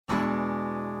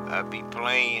I be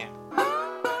playing.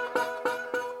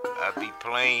 I be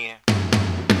playing.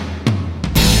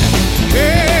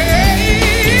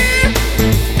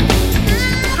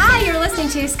 Hi, you're listening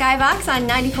to Skybox on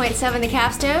 90.7 The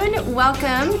Capstone.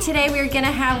 Welcome. Today we're going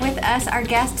to have with us our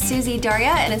guest, Susie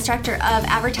Daria, an instructor of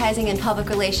advertising and public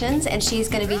relations, and she's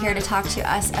going to be here to talk to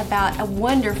us about a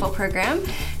wonderful program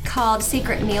called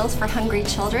Secret Meals for Hungry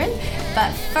Children.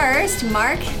 But first,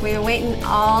 Mark, we've been waiting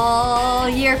all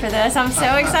year for this. I'm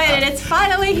so excited. It's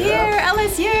finally here.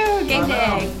 LSU game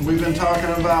day. We've been talking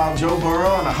about Joe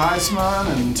Burrow and a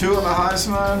Heisman and two of the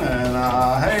Heisman,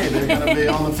 and hey, they're going to be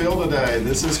on the field today.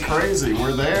 This is crazy.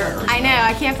 We're there. I know.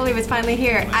 I can't believe it's finally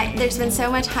here. There's been so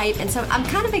much hype, and so I'm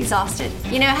kind of exhausted.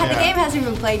 You know, the game hasn't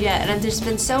even played yet, and there's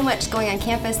been so much going on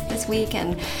campus this week,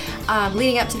 and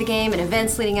leading up to the game, and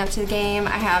events leading up to the game.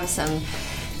 I have some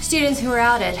students who are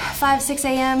out at 5, 6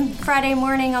 a.m. Friday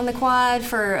morning on the quad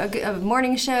for a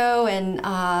morning show, and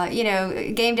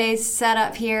game days set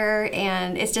up here,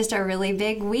 and it's just a really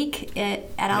big week at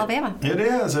Alabama. It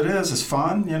is. It's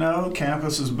fun.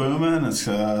 Campus is booming. It's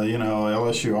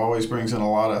LSU always brings in a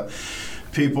lot of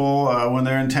people when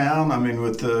they're in town. I mean,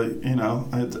 with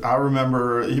I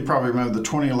remember, you probably remember the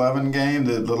 2011 game,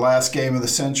 the last game of the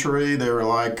century. There were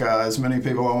like as many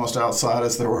people almost outside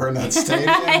as there were in that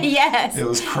stadium. Yes. It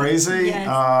was crazy. Yes.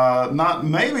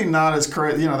 Not as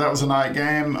crazy. That was a night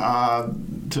game.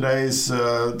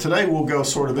 Today will go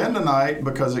sort of into night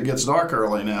because it gets dark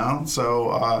early now.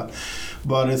 So.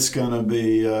 But it's going to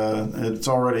be, it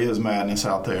already is madness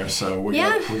out there. So we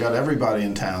got everybody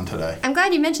in town today. I'm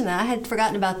glad you mentioned that. I had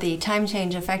forgotten about the time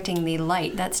change affecting the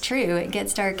light. That's true. It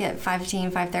gets dark at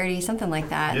 5:15, 5:30, something like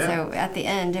that. Yeah. So at the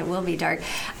end, it will be dark.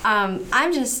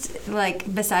 I'm just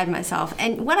beside myself.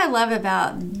 And what I love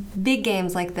about big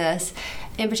games like this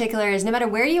in particular is no matter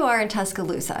where you are in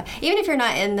Tuscaloosa, even if you're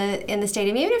not in the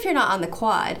stadium, even if you're not on the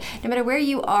quad, no matter where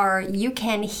you are, you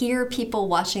can hear people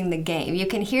watching the game. You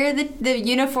can hear the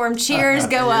uniform cheers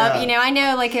go up. I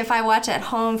know if I watch at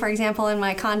home, for example, in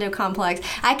my condo complex,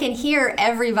 I can hear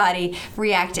everybody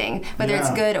reacting, whether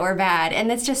it's good or bad.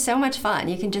 And it's just so much fun.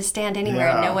 You can just stand anywhere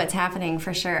and know what's happening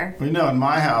for sure. We know in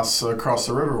my house across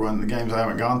the river, when the games I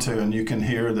haven't gone to, and you can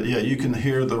hear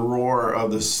the roar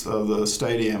of the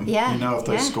stadium. Yeah. If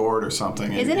they scored or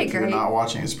something. Isn't it great? If you're not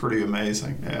watching, it's pretty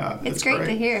amazing. Yeah, it's great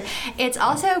to hear. It's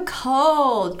also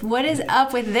cold. What is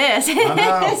up with this? I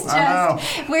know.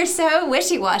 We're so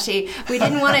wishy-washy. We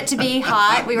didn't want it to be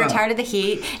hot. We were tired of the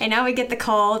heat, and now we get the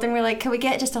cold, and we're like, can we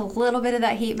get just a little bit of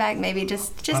that heat back? Maybe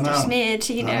just a smidge.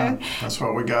 That's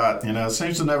what we got. It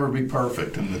seems to never be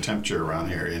perfect in the temperature around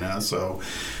here. So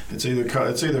it's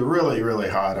either really, really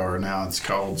hot or now it's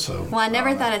cold. So I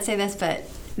never thought I'd say this, but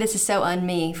this is so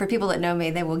un-me. For people that know me,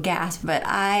 they will gasp, but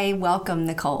I welcome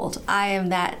the cold. I am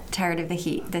that tired of the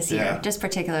heat this year, just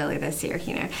particularly this year,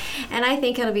 And I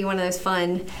think it'll be one of those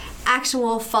fun,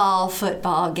 actual fall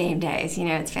football game days.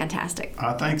 It's fantastic.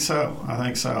 I think so.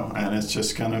 And it's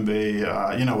just going to be,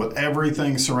 with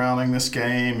everything surrounding this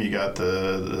game, you got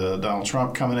the Donald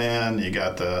Trump coming in, you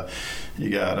got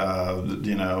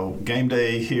game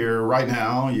day here right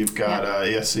now. You've got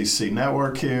SEC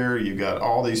Network here. You've got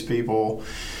all these people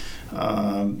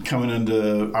coming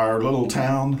into our little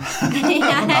town.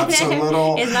 Not so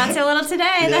little. It's not so little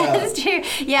today. That is true.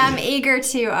 Yeah, I'm eager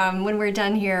to when we're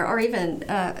done here, or even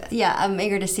I'm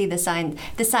eager to see the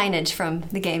signage from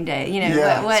the game day.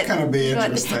 It's going to be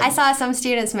interesting. I saw some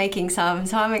students making some,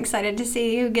 so I'm excited to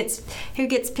see who gets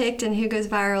picked and who goes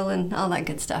viral and all that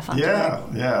good stuff.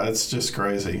 It's just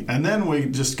crazy. And then we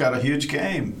just got a huge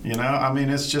game.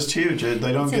 It's just huge.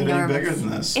 They don't get any bigger than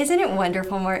this. Isn't it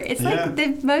wonderful, Mark? It's like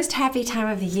the most happy time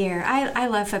of the year. I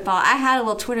love football. I had a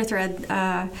little Twitter thread.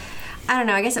 I don't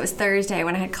know. I guess it was Thursday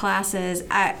when I had classes.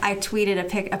 I tweeted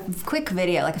a quick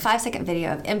video, like a 5-second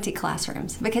video of empty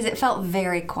classrooms, because it felt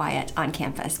very quiet on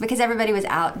campus because everybody was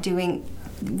out doing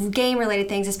game-related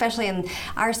things, especially in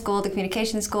our school, the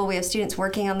communications school. We have students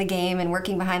working on the game and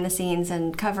working behind the scenes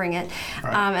and covering it.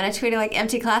 Right. And I tweeted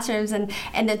empty classrooms and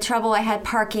the trouble I had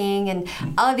parking and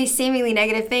all of these seemingly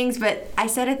negative things. But I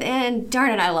said at the end,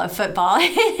 darn it, I love football.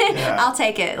 I'll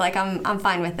take it. I'm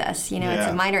fine with this. It's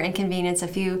a minor inconvenience, a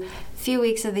few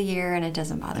weeks of the year, and it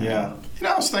doesn't bother me.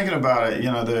 I was thinking about it.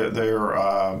 I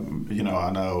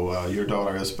know your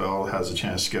daughter Isabel has a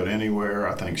chance to go to anywhere.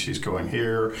 I think she's going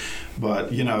here,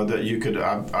 but that you could.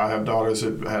 I have daughters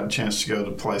that had a chance to go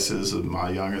to places. And my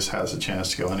youngest has a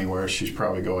chance to go anywhere. She's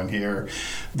probably going here.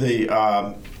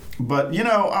 But,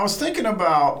 I was thinking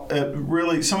about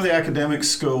really some of the academic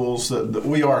schools that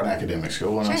we are an academic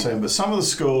school, what I'm saying, but some of the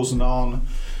schools known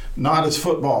not as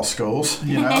football schools,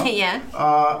 you know. Yeah.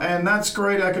 And that's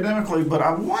great academically, but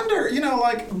I wonder,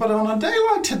 but on a day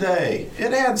like today,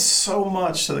 it adds so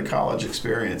much to the college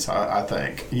experience, I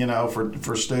think,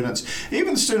 for students.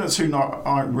 Even students who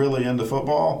aren't really into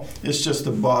football, it's just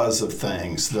the buzz of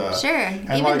things. Sure.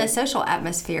 Even the social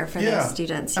atmosphere for those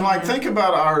students. And think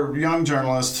about our young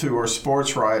journalists who are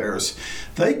sports writers.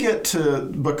 They get to,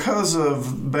 because of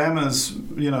Bama's,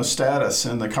 status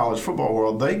in the college football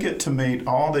world, they get to meet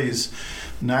all these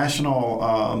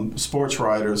national sports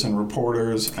writers and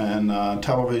reporters and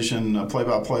television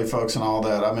play-by-play folks and all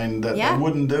that. I mean, they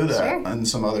wouldn't do that in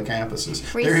some other campuses.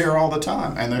 They're here all the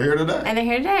time, and they're here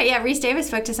today. Yeah, Reese Davis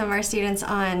spoke to some of our students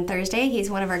on Thursday. He's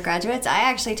one of our graduates. I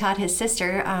actually taught his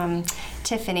sister,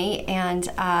 Tiffany, and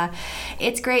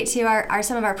it's great too.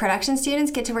 Some of our production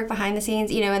students get to work behind the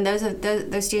scenes, and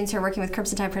those students who are working with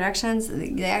Crimson Tide Productions,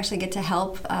 they actually get to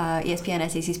help ESPN,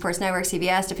 SEC Sports Network,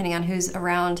 CBS, depending on who's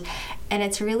around, and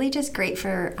it's really just great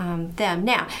for them.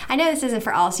 Now, I know this isn't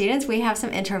for all students. We have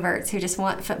some introverts who just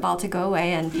want football to go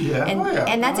away, and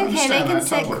that's okay. They can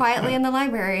sit quietly in the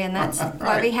library, and that's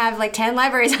why we have like 10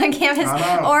 libraries on campus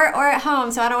or at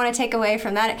home. So I don't want to take away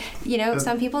from that.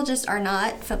 Some people just are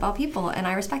not football people, and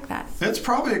I respect that. It's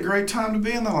probably a great time to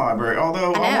be in the library,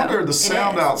 although I wonder the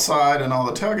sound outside and all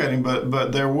the tailgating,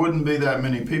 but there wouldn't be that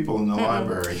many people in the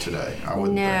library today. I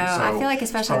wouldn't think. So I feel like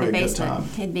especially in the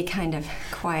basement, it'd be kind of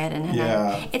quiet and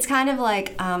it's kind of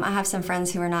like I have some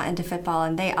friends who are not into football,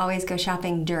 and they always go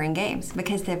shopping during games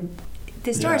because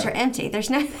the stores are empty. There's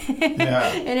no, and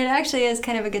it actually is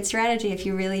kind of a good strategy if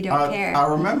you really don't care. I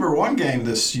remember one game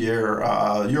this year.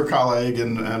 Your colleague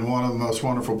and one of the most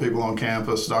wonderful people on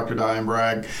campus, Dr. Diane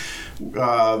Bragg,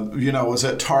 was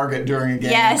at Target during a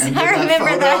game. Yes, and I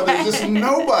remember that. There's just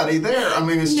nobody there. I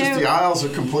mean, it's just the aisles are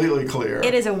completely clear.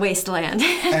 It is a wasteland.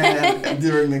 and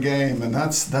during the game, and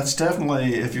that's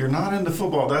definitely, if you're not into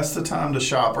football, that's the time to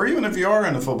shop. Or even if you are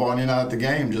into football and you're not at the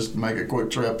game, just make a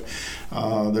quick trip.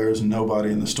 There's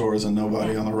nobody in the stores and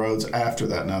nobody on the roads after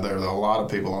that. Now, there are a lot of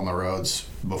people on the roads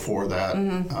before that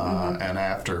and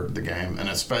after the game, and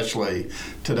especially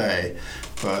today.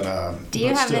 But do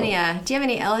you have any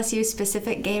LSU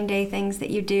specific game day things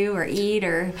that you do or eat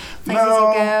or places you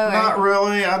go? Not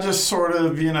really. I just sort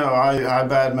of I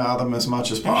badmouth them as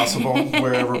much as possible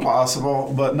wherever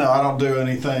possible. But no, I don't do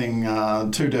anything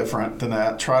too different than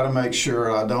that. Try to make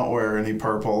sure I don't wear any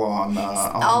purple on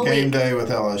game day with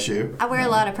LSU. I wear a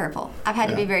lot of purple. I've had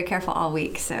to be very careful all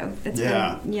week, so it's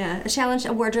been a challenge,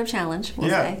 a wardrobe challenge. We'll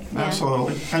say.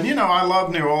 Absolutely. And I love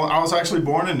New Orleans. I was actually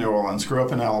born in New Orleans, grew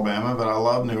up in Alabama, but I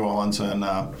love New Orleans and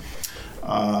and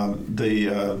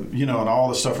all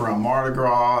the stuff around Mardi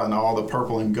Gras and all the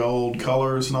purple and gold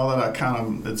colors and all that.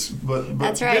 But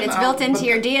that's right. It's built into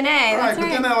your DNA. Right. That's but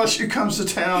then LSU comes to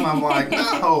town. I'm like, we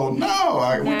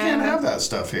can't have that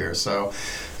stuff here. So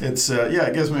it's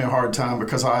it gives me a hard time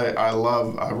because I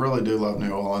really do love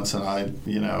New Orleans, and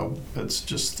it's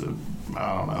just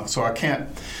I don't know. So I can't.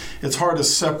 It's hard to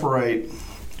separate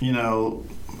the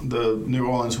New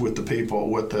Orleans with the people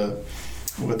with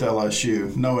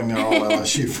LSU, knowing they're all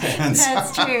LSU fans.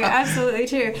 That's true, absolutely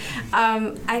true.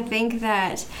 I think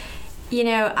that,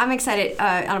 I'm excited,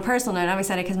 on a personal note, I'm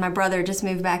excited because my brother just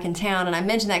moved back in town, and I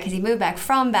mentioned that because he moved back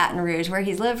from Baton Rouge, where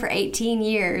he's lived for 18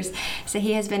 years, so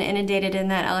he has been inundated in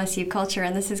that LSU culture,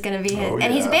 and this is going to be his,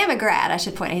 and he's a Bama grad, I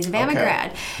should point out, he's a Bama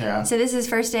grad, so this is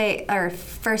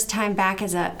first time back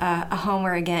as a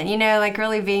homer again,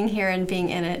 really being here and being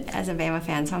in it as a Bama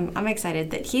fan, so I'm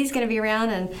excited that he's going to be around,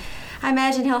 and I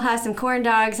imagine he'll have some corn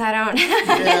dogs. I don't.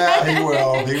 Yeah, he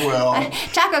will.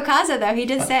 Taco Casa, though, he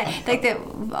did say the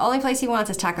only place he wants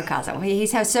is Taco Casa.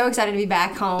 He's so excited to be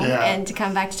back home and to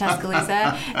come back to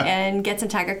Tuscaloosa and get some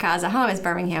Taco Casa. Home is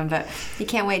Birmingham, but he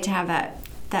can't wait to have that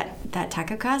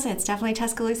Taco Casa. It's definitely a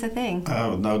Tuscaloosa thing.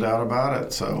 Oh, no doubt about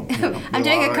it. So I'm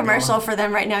doing a commercial for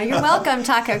them right now. You're welcome,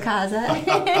 Taco Casa.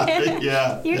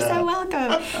 You're so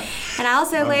welcome. And I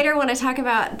also later want to talk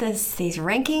about these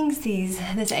rankings,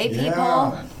 this AP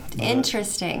poll.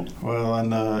 Interesting. Well,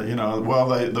 and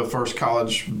the first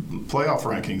college playoff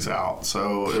rankings out,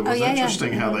 so it was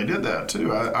interesting how they did that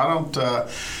too. I don't.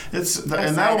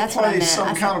 And that'll play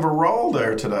some kind of a role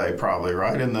there today, probably,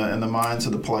 right, in the minds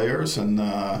of the players and.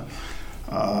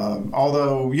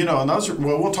 Although, and those are,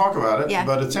 we'll talk about it,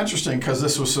 but it's interesting because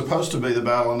this was supposed to be the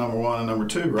battle of number 1 and number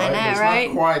 2, right? I know, it's right?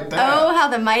 not quite that. Oh, how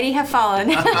the mighty have fallen.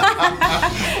 We'll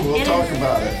talk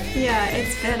about it. Yeah,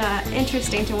 it's been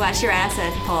interesting to watch your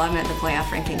asset poll. I meant the playoff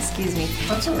ranking, excuse me.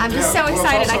 That's right. I'm just so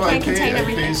excited. I can't contain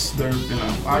everything.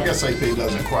 I guess AP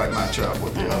doesn't quite match up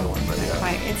with the other one, but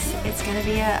It's going to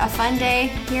be a fun day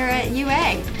here at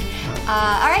UA.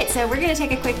 All right, so we're going to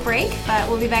take a quick break, but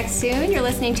we'll be back soon. You're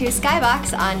listening to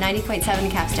Skybox on 90.7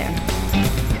 Capstone.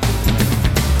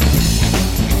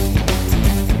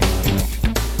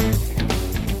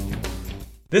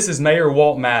 This is Mayor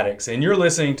Walt Maddox, and you're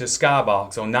listening to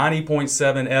Skybox on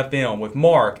 90.7 FM with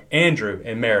Mark, Andrew,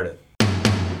 and Meredith.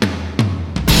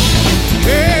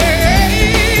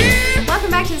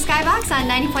 Welcome back to the Skybox on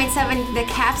 90.7 The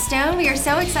Capstone. We are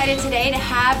so excited today to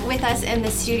have with us in the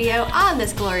studio on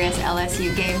this glorious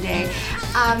LSU game day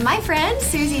my friend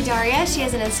Susie Daria. She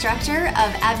is an instructor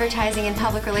of advertising and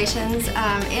public relations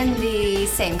in the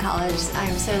same college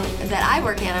that I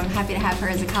work in. I'm happy to have her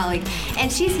as a colleague.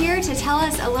 And she's here to tell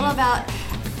us a little about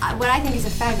what I think is a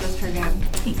fabulous program.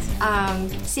 Thanks.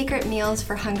 Secret Meals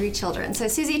for Hungry Children. So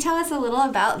Susie, tell us a little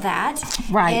about that.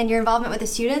 Right. And your involvement with the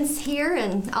students here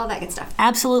and all that good stuff.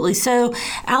 Absolutely. So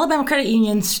Alabama Credit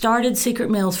Union started Secret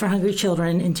Meals for Hungry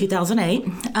Children in 2008.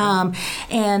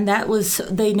 And that was,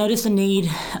 they noticed a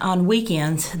need on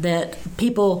weekends that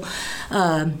people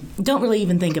don't really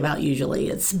even think about usually.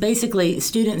 It's basically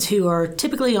students who are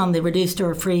typically on the reduced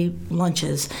or free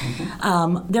lunches.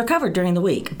 They're covered during the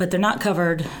week, but they're not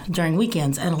covered during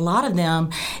weekends. And a lot of them,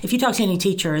 if you talk to any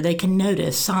teacher, they can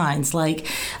notice signs like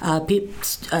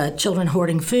children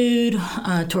hoarding food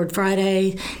toward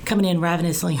Friday, coming in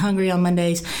ravenously hungry on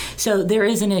Mondays. So there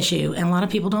is an issue, and a lot of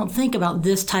people don't think about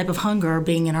this type of hunger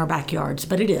being in our backyards,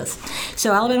 but it is.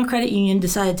 So Alabama Credit Union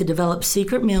decided to develop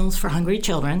Secret Meals for Hungry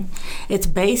Children. It's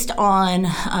based on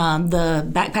the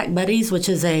Backpack Buddies, which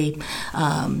is a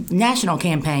national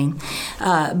campaign,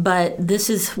 but this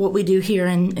is what we do here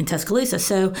in Tuscaloosa.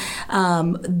 So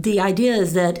the idea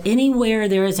is that anywhere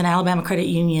there is an Alabama Credit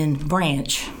Union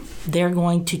branch, they're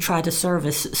going to try to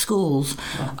service schools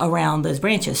around those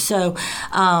branches. So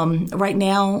right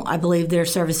now, I believe they're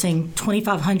servicing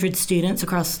 2,500 students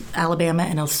across Alabama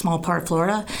and a small part of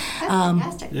Florida. That's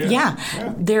fantastic. Yeah.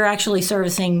 They're actually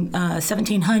servicing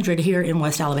 1,700 here in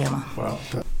West Alabama. Wow.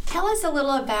 Tell us a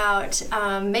little about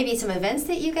maybe some events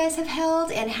that you guys have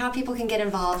held and how people can get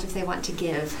involved if they want to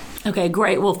give. Okay,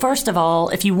 great. Well, first of all,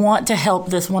 if you want to help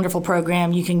this wonderful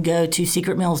program, you can go to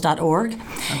secretmeals.org,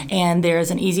 and there's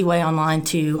an easy way online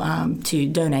to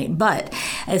donate. But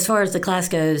as far as the class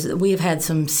goes, we have had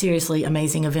some seriously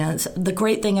amazing events. The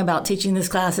great thing about teaching this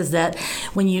class is that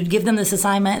when you give them this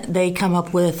assignment, they come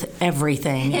up with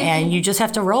everything, and you just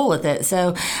have to roll with it.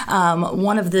 So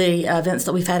one of the events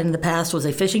that we've had in the past was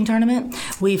a fishing tournament.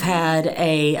 We've had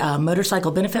a motorcycle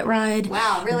benefit ride.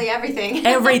 Wow, really everything.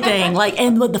 Everything.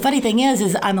 And what the funny thing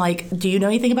is I'm like, do you know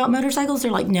anything about motorcycles?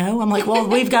 They're like, no. I'm like, well,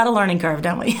 we've got a learning curve,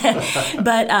 don't we?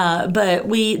 But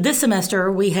we this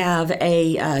semester we have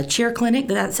a cheer clinic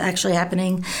that's actually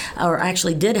happening, or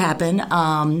actually did happen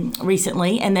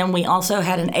recently, and then we also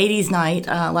had an 80s night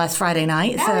last Friday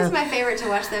night. That was my favorite to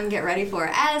watch them get ready for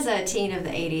as a teen of the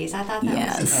 80s. I thought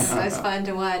that was just the most fun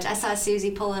to watch. I saw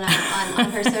Susie pulling up on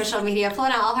her social media,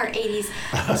 pulling out all her 80s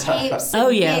tapes and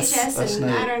VHS and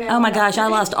I don't know. Oh my gosh, I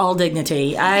lost all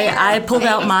dignity. I pulled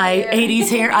out my 80s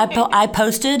hair. I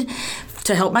posted,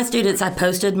 to help my students, I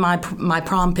posted my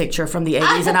prom picture from the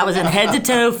 80s, and I was in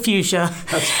head-to-toe fuchsia.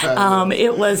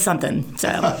 It was something. So,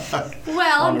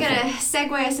 well, I'm going to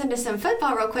segue us into some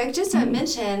football real quick, just to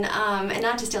mention, and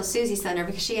not to steal Susie's thunder,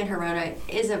 because she and Herona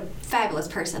is a fabulous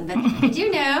person, but did you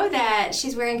know that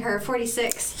she's wearing her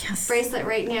 46 bracelet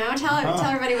right now? Tell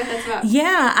everybody what that's about.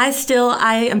 Yeah,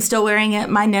 I am still wearing it.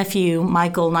 My nephew,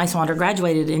 Michael Nicewander,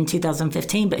 graduated in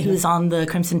 2015, but he was on the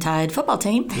Crimson Tide football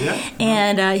team,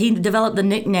 and he developed the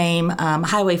nickname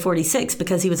Highway 46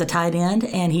 because he was a tight end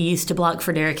and he used to block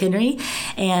for Derrick Henry,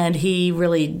 and he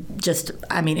really just,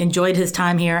 enjoyed his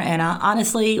time here. And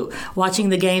honestly, watching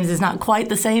the games is not quite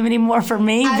the same anymore for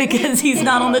me because he's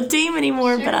not on the team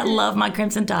anymore, but I love my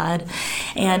Crimson Tide.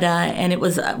 And it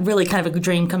was really kind of a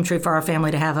dream come true for our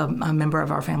family to have a member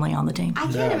of our family on the team.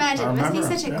 I can't imagine. It must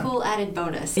be such a cool added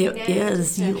bonus. It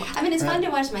is. It's fun to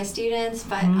watch my students,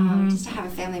 but just to have a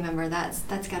family member, that's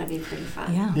got to be pretty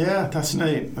fun. Yeah, that's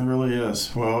neat. It really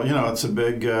is. Well, it's a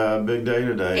big day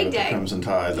today with the Crimson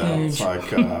Tide, though. It's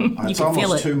like it's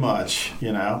almost too much.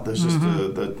 There's just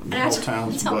the whole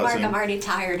town's buzzing. Mark, I'm already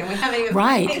tired, and we haven't even.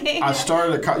 Right. I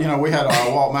started. We had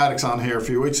Walt Maddox on here a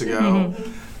few weeks ago.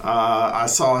 I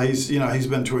saw he's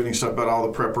been tweeting stuff about all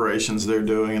the preparations they're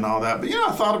doing and all that. But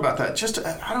I thought about that. Just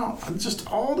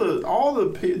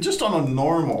on a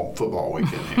normal football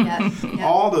weekend here,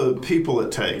 all the people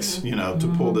it takes,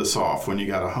 to pull this off. When you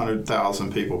got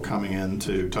 100,000 people coming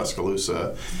into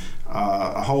Tuscaloosa,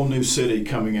 a whole new city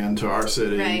coming into our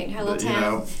city, right? Our little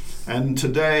town. And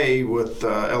today with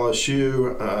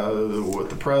LSU, with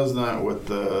the president, with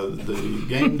the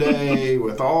game day,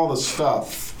 with all the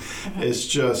stuff, it's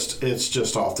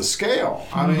just off the scale.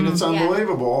 I mean, it's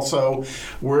unbelievable. So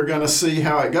we're going to see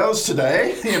how it goes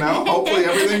today. Hopefully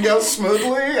everything goes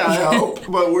smoothly. I hope,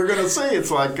 but we're going to see.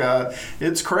 It's like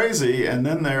it's crazy, and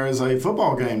then there is a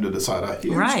football game to decide, a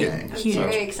huge game. Huge.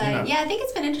 Very exciting. Yeah, I think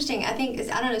it's been interesting. I don't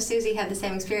know if Susie had the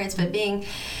same experience, but being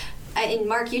in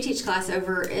Mark, you teach class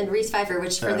over in Reese Pfeiffer,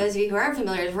 which for those of you who aren't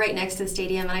familiar is right next to the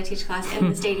stadium, and I teach class in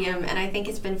the stadium, and I think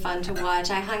it's been fun to watch.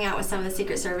 I hung out with some of the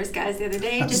Secret Service guys the other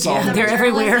day, just they're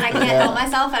everywhere. And I can't help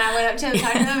myself, and I went up to them and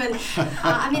talked to them,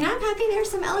 and I'm happy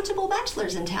there's some eligible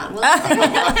bachelors in town. Well,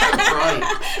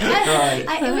 Right.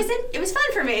 It was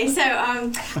fun for me, so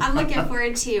I'm looking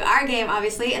forward to our game,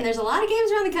 obviously, and there's a lot of games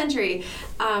around the country,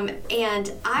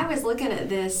 and I was looking at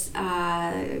this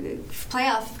college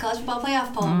football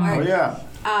playoff poll. Yeah.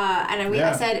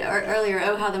 I said earlier,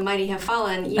 how the mighty have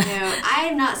fallen. I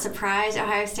am not surprised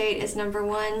Ohio State is number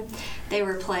one. They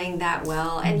were playing that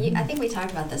well. And I think we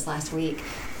talked about this last week.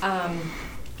 I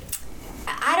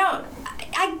don't,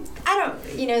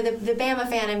 the Bama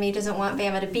fan in me doesn't want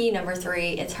Bama to be number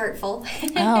 3. It's hurtful.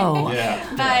 Oh.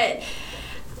 Yeah. But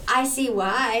I see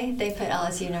why they put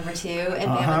LSU number 2 and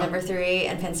Bama number 3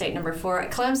 and Penn State number 4.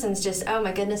 Clemson's just, oh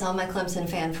my goodness, all my Clemson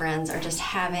fan friends are just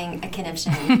having a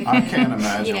conniption. Because, I can't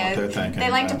imagine what they're thinking. They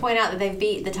like to point out that they've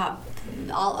beat the top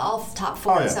top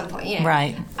 4 at some point.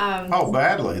 Right.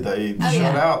 Badly. They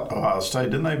shut out Ohio State.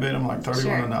 Didn't they beat them like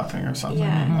 31-0 or something?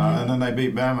 Yeah. And then they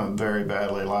beat Bama very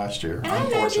badly last year. And I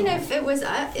imagine if it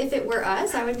were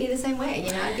us, I would be the same way.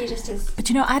 I'd be just as. But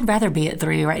I'd rather be at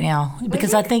 3 right now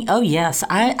because I think, yes,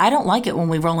 I don't like it when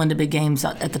we roll into big games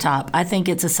at the top. I think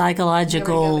it's a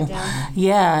psychological,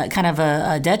 kind of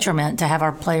a detriment to have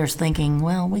our players thinking,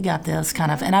 well, we got this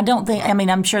kind of. And I don't think.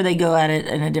 I'm sure they go at it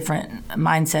in a different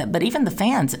mindset. But even the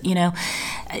fans,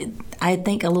 I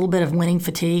think a little bit of winning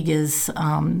fatigue is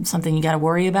something you got to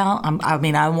worry about.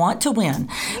 I want to win,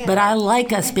 but I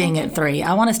like us being at 3.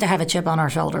 I want us to have a chip on our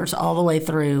shoulders all the way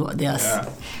through this. Yeah.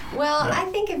 Well, I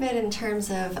think of it in terms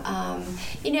of,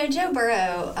 Joe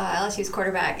Burrow, LSU's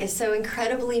quarterback, is so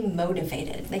incredibly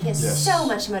motivated. He has so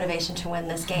much motivation to win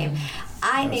this game.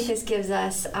 I think this gives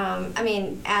us,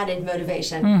 added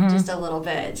motivation just a little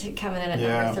bit coming in at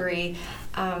number 3.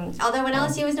 Although when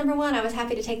LSU was number 1, I was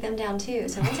happy to take them down too.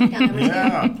 So we'll take down number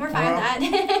 2. We're fine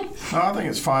with that. No, I think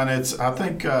it's fine. I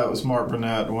think it was Mark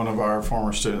Burnett, one of our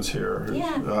former students here,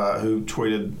 who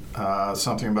tweeted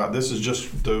something about this is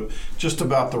just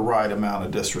about the right amount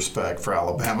of disrespect for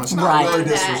Alabama. It's not really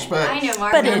disrespect. I know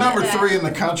Mark. But they're number 3 in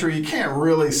the country. You can't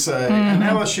really say. And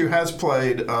LSU has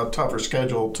played a tougher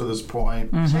schedule to this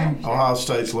point. Ohio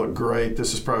State's looked great.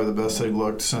 This is probably the best they've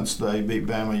looked since they beat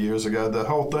Bama years ago. The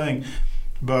whole thing.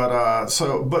 But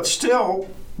still,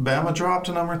 Bama dropped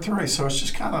to number 3, so it's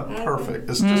just kind of perfect.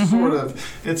 It's just sort of,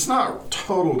 it's not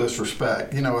total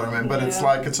disrespect, you know what I mean? But it's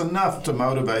like, it's enough to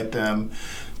motivate them.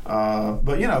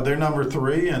 But they're number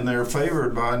 3 and they're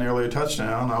favored by nearly a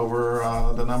touchdown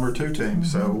over the number 2 team.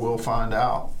 So we'll find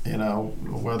out,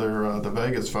 whether the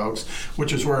Vegas folks,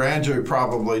 which is where Andrew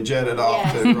probably jetted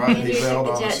off to, right? He bailed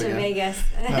on us again. Vegas,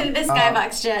 the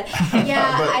Skybox jet.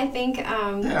 I think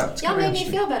y'all made me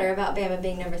feel better about Bama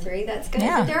being number 3. That's good.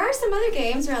 Yeah. But there are some other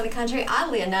games around the country.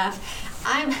 Oddly enough,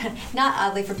 I'm not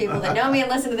oddly for people that know me and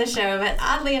listen to the show, but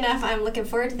oddly enough, I'm looking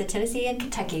forward to the Tennessee and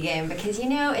Kentucky game because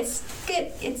it's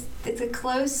good. It's a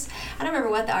close. I don't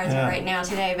remember what the odds are right now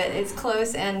today, but it's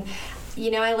close and.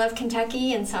 I love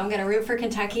Kentucky, and so I'm going to root for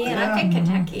Kentucky, and I picked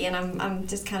Kentucky, and I'm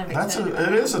just kind of excited.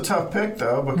 It is a tough pick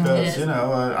though because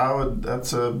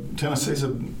Tennessee's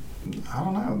I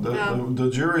don't know. The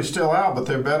jury's still out, but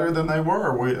they're better than they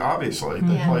were. Obviously,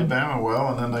 they played Bama well,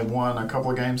 and then they've won a couple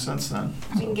of games since then.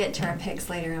 We can get to our picks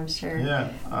later, I'm sure.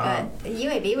 Yeah. But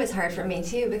UAB was hard for me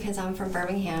too because I'm from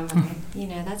Birmingham.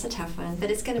 And, that's a tough one, but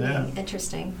it's going to be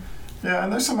interesting. Yeah,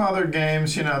 and there's some other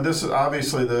games. This is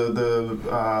obviously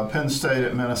the Penn State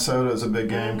at Minnesota is a big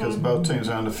game because both teams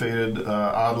are undefeated.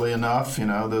 Oddly enough, the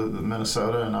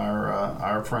Minnesota and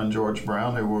our friend George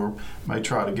Brown, who we may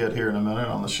try to get here in a minute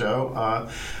on the show.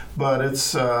 But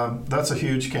that's a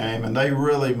huge game, and they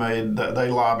really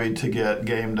they lobbied to get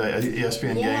game day,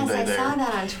 ESPN game day there. Yes, I saw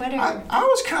that on Twitter. I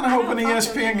was kind of hoping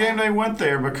ESPN game day went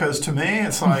there because to me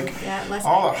it's like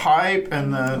all the hype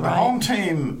and the home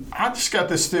team. I just got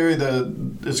this theory that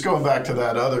it's going back to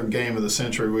that other game of the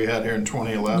century we had here in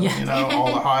 2011.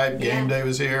 All the hype, game day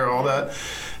was here, all that.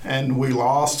 and we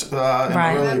lost in a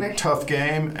really Remember. tough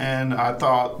game. And I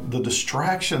thought the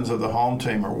distractions of the home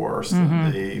team are worse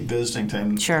than the visiting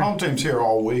team. Sure. Home team's here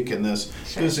all week, and this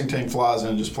visiting team flies in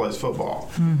and just plays football.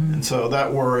 And so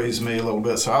that worries me a little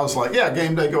bit. So I was like, yeah,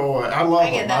 game day, go away. I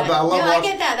love them. that. I love No, I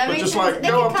watching, get that. That but makes just sense. like They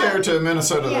go can up there come. to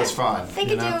Minnesota, Yeah. that's fine. They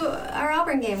could do our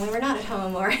Auburn game when we're not at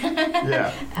home, or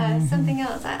something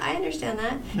else. I understand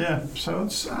that. Yeah, so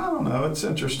it's, I don't know, it's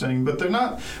interesting, but they're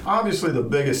not, obviously the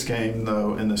biggest game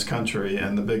though in this country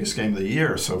and the biggest game of the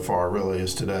year so far really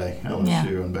is today,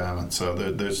 LSU and Bama. So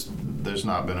there's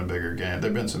not been a bigger game.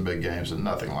 There've been some big games, and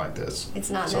nothing like this. It's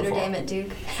not so Notre far. Dame at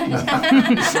Duke.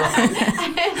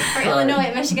 Or Illinois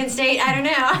at Michigan State. I don't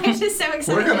know. I'm just so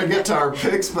excited. We're gonna get to our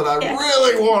picks, but I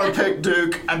really want to pick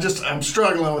Duke. I'm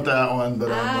struggling with that one,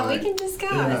 but I'm like, we can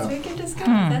discuss. you know. We can discuss.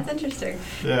 That's interesting.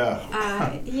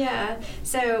 Yeah. Yeah.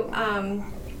 So,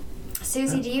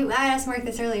 Susie, I asked Mark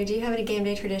this earlier. Do you have any game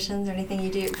day traditions or anything you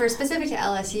do for specific to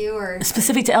LSU or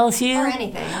Specific to LSU? or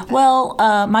anything? But- Well,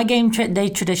 my game day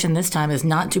tradition this time is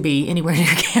not to be anywhere near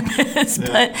campus,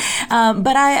 but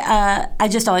I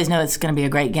just always know it's going to be a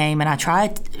great game, and I try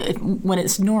when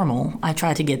it's normal. I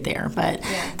try to get there, but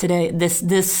today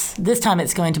this time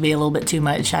it's going to be a little bit too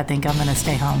much. I think I'm going to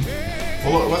stay home.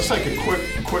 Well, look, let's take a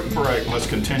quick break. Let's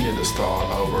continue this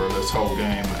thought over this whole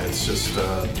game. It's just,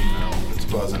 it's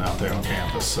buzzing out there on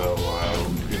campus. So,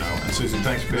 and Susie,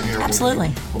 thanks for being here.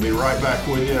 Absolutely. We'll be right back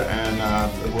with you,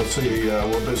 and we'll see.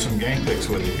 We'll do some game picks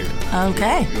with you here.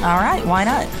 Okay. All right. Why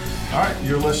not? All right.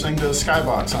 You're listening to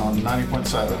Skybox on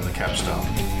 90.7, the Capstone.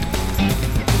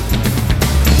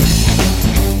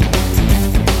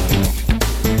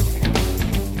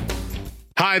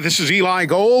 Hi, this is Eli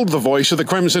Gold, the voice of the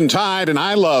Crimson Tide, and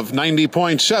I love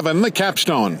 90.7 The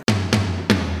Capstone.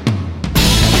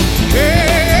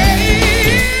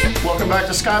 Welcome back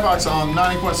to Skybox on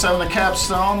 90.7 The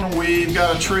Capstone. We've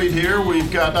got a treat here.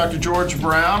 We've got Dr. George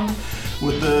Brown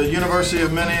with the University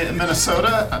of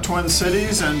Minnesota, Twin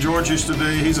Cities, and George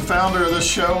he's a founder of this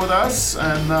show with us.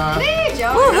 And Hey,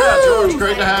 George. yeah, George,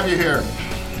 great to have you here.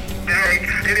 Hey,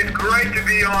 it is great to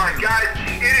be on. Guys,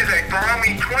 it is a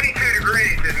balmy 22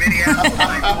 degrees in Minneapolis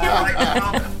right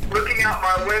now. Looking out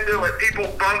my window at people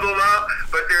bundled up,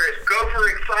 but there is Gopher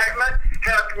excitement.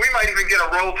 Heck, we might even get a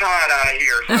roll tide out of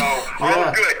here. So,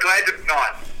 all good. Glad to be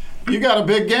on. You got a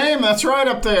big game. That's right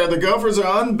up there. The Gophers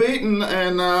are unbeaten,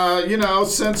 and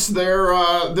since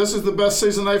this is the best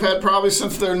season they've had probably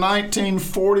since their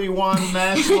 1941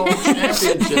 national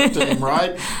championship team,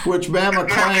 right? Which Bama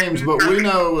claims, but we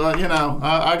know,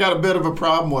 I got a bit of a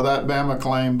problem with that Bama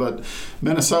claim, but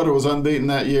Minnesota was unbeaten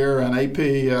that year and AP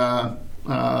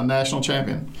national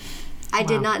champion. I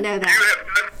did not know that.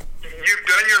 You've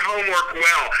done your homework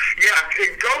well. Yeah,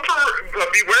 Gopher,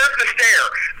 beware of the stare.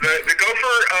 The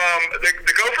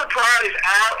Gopher pride is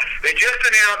out. They just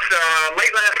announced late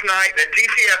last night that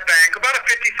TCF Bank, about a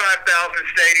 55,000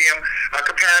 stadium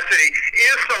capacity,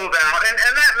 is sold out, and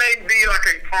that may be like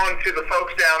a fun to the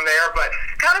folks down there, but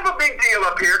kind of a big deal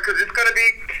up here because it's going to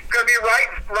be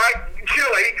right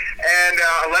chilly and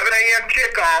 11 a.m.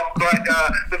 kickoff. But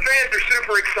the fans are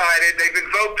super excited. They've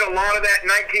invoked a lot of that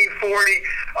 1940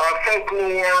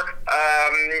 folklore.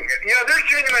 There's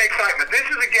genuine excitement. This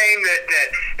is a game that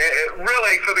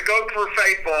really, for the Gopher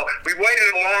faithful, we waited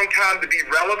a long time to be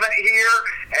relevant here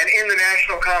and in the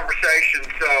national conversation.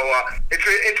 So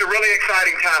it's a really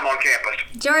exciting time on campus.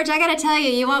 George, I got to tell you,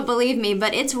 you won't believe me,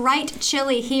 but it's right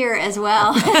chilly here as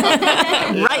well.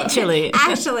 Right, chilly.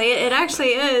 Actually, it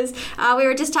actually is. We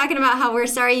were just talking about how we're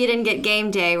sorry you didn't get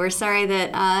game day. We're sorry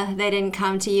that they didn't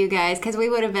come to you guys, because we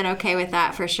would have been okay with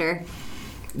that for sure.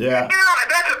 Yeah.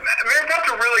 That's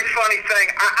a really funny thing.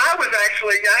 I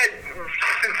had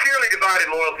sincerely divided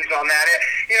loyalties on that.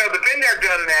 The been there,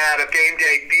 done that of game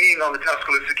day being on the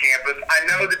Tuscaloosa campus. I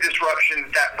know the disruptions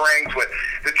that brings with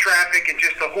the traffic and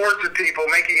just the hordes of people,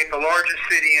 making it the largest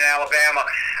city in Alabama.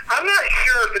 I'm not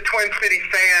sure if the Twin City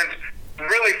fans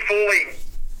really fully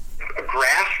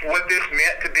grasp what this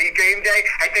meant to be game day.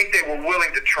 I think they were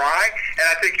willing to try, and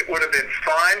I think it would have been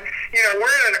fun.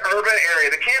 We're in an urban area.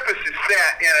 The campus is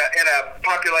set in a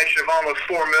population of almost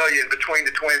 4 million between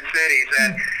the Twin Cities,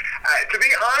 and to be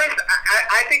honest,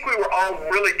 I think we were all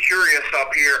really curious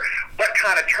up here what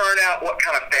kind of turnout, what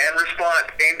kind of fan response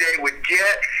game day would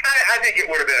get. I think it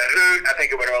would have been a hoot. I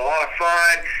think it would have been a lot of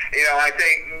fun. I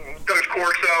think Coach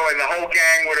Corso and the whole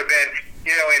gang would have been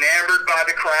enamored by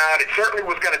the crowd. It certainly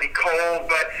was going to be cold,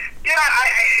 but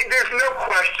there's no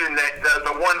question that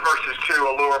the 1 versus 2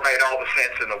 allure made all the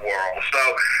sense in the world. So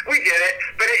we get it,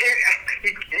 but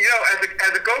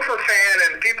as a Gopher fan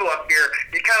and people up here,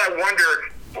 you kind of wonder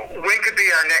when could be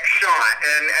our next shot.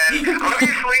 And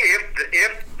obviously,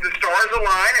 if the stars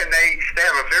align, and they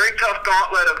have a very tough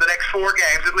gauntlet of the next 4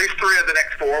 games, at least 3 of the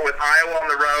next 4, with Iowa on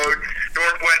the road,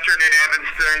 Northwestern in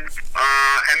Evanston,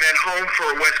 and then home for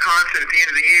Wisconsin at the end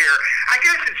of the year. I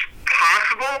guess it's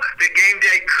possible that game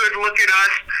day could look at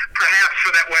us perhaps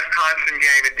for that Wisconsin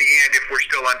game at the end if we're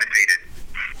still undefeated.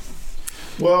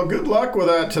 Well, good luck with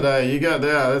that today. You got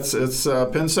that. It's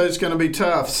Penn State's going to be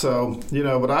tough. So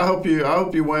but I hope you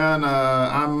win.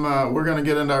 We're going to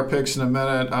get into our picks in a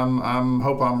minute.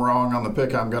 Hope I'm wrong on the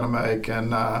pick I'm going to make.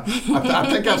 And I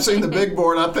think I've seen the big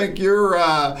board. I think you're.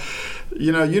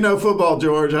 You know football,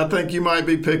 George. I think you might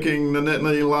be picking the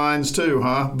Nittany Lions too,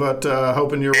 huh? But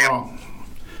hoping you're wrong.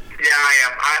 Yeah, I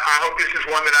am. I hope this is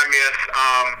one that I miss.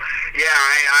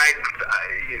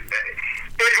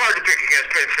 It's hard to pick against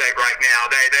Penn State right now.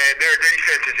 Their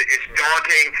defense is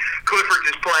daunting. Clifford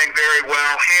is playing very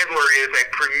well. Handler is a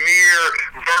premier,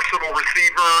 versatile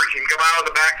receiver. He can come out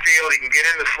of the backfield. He can get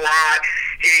in the slot.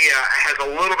 He has a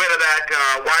little bit of that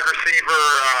wide receiver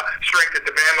strength that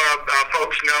the Bama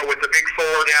folks know with the big 4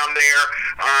 down there.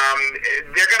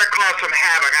 They're going to cause some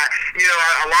havoc.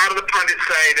 A lot of the pundits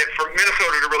say that for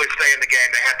Minnesota to really stay in the game,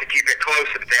 they have to keep it close,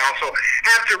 but they also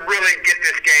have to really get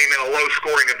this game in a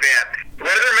low-scoring event.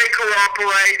 Weather may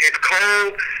cooperate. It's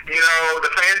cold.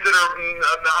 The fans that are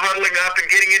huddling up and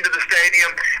getting into the stadium.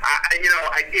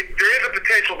 There is a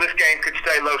potential this game could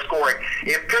stay low scoring.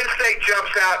 If Penn State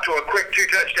jumps out to a quick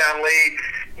 2-touchdown lead,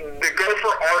 the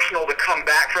Gopher arsenal to come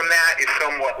back from that is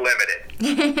somewhat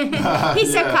limited.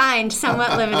 He's so kind,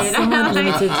 somewhat limited.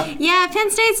 Yeah, Penn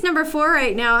State's number 4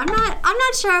 right now. I'm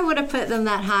not sure I would have put them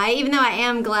that high, even though I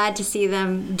am glad to see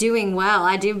them doing well.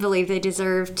 I do believe they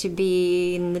deserve to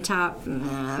be in the top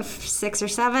 6 or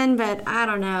 7, but I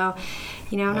don't know.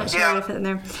 I'm not sure I would have put them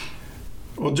there.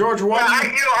 Well, George, what? I'm a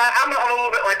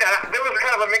little bit like that. There was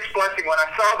kind of a mixed blessing when I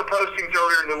saw the postings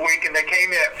earlier in the week, and they came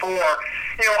in at 4.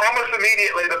 Almost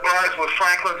immediately the buzz was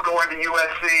Franklin's going to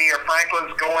USC or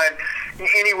Franklin's going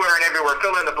anywhere and everywhere,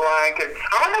 fill in the blank. And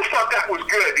I almost thought that was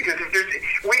good because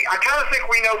I kind of think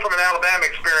we know from an Alabama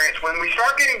experience when we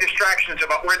start getting distractions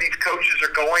about where these coaches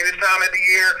are going this time of the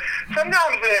year,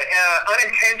 sometimes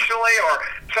unintentionally or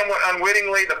somewhat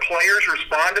unwittingly the players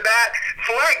respond to that.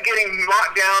 Fleck getting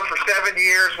locked down for 7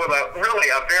 years with a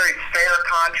very fair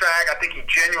contract. I think he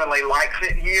genuinely likes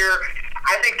it here.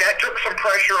 I think that took some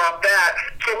pressure off that.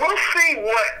 So we'll see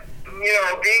what,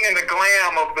 being in the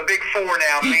glam of the Big 4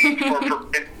 now means for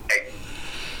Penn State.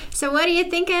 So what are you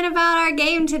thinking about our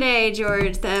game today,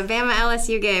 George, the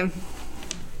Bama-LSU game?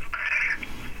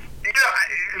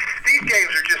 These games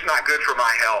are just not good for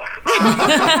my health.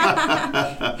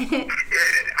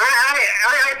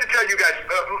 I have to tell you guys,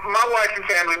 my wife and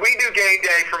family, we do game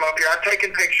day from up here. I've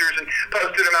taken pictures and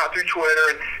posted them out through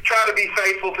Twitter and try to be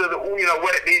faithful to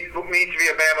what it means to be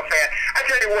a Bama fan. I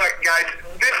tell you what, guys,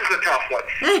 this is a tough one.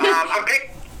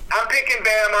 I'm picking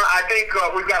Bama. I think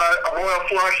we've got a royal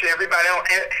flush. Everybody else.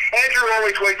 Andrew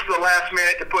always waits to the last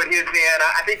minute to put his in.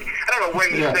 I don't know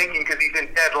what he's thinking because he's in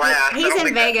dead last. He's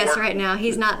in Vegas right now.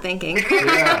 He's not thinking.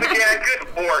 Yeah, good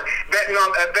Lord. Betting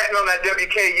on that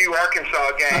WKU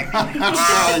Arkansas game. I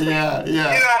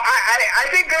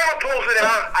think Bama pulls it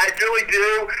out. I really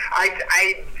do. I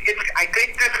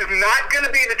think this is not going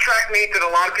to be the track meet that a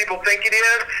lot of people think it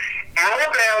is.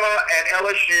 Alabama and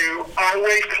LSU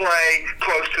always play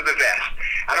close to the vest.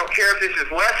 I don't care if this is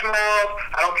Les Miles.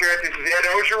 I don't care if this is Ed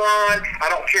Ogeron. I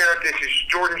don't care if this is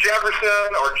Jordan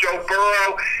Jefferson or Joe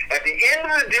Burrow. At the end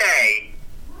of the day,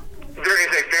 there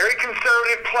is a very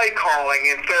conservative play calling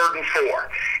in 3rd and 4.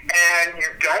 And you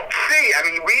don't see, I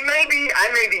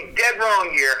may be dead wrong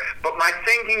here, but my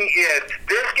thinking is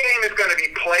this game is going to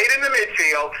be played in the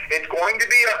midfield. It's going to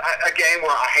be a game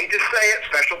where, I hate to say it,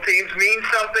 special teams mean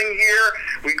something here.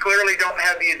 We clearly don't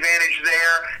have the advantage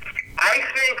there. I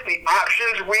think the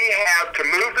options we have to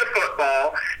move the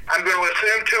football, I'm going to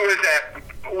assume too is at,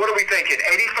 what are we thinking,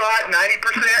 85,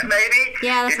 90% maybe?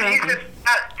 Yeah, that's what I think.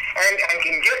 And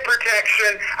can get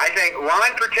protection. I think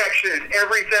line protection is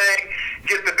everything.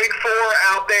 Get the Big 4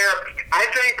 out there. I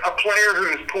think a player who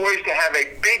is poised to have a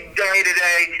big day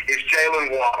today is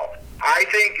Jalen Waddle. I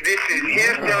think this is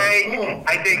his day.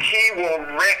 I think he will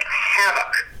wreak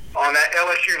havoc on that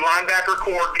LSU linebacker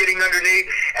core getting underneath.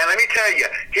 And let me tell you,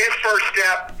 his first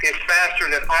step is faster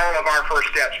than all of our first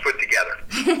steps put together.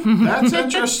 That's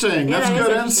interesting. That's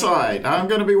good insight. I'm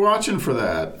going to be watching for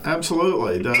that.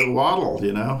 Absolutely. Waddle,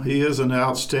 he is an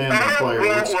outstanding player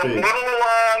with speed. Waddle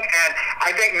along, and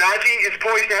I think Najee is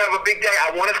poised to have a big day.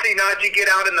 I want to see Najee get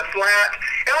out in the flat.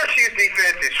 LSU's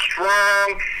defense is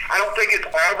strong. I don't think it's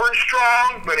Auburn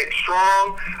strong, but it's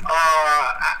strong.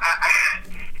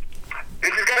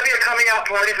 This is going to be a coming out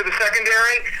party for the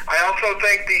secondary. I also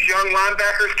think these young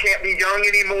linebackers can't be young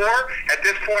anymore at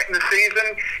this point in the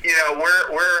season. You know,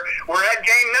 we're at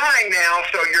game 9 now,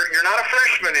 so you're not a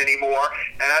freshman anymore.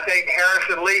 And I think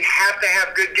Harris and Lee have to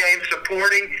have good games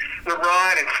supporting the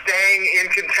run and staying in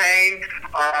contain.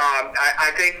 I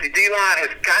think the D-line has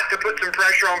got to put some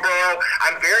pressure on Burrow.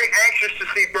 I'm very anxious to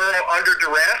see Burrow under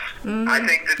duress. I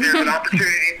think that there's an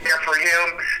opportunity there for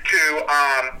him to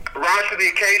rise to the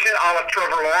occasion a la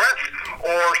Trevor Lawrence,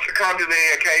 or succumb to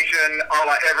the occasion a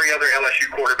la every other LSU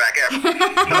quarterback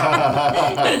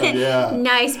ever. Yeah.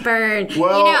 Nice burn.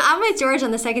 Well, you know, I'm with George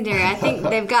on the secondary. I think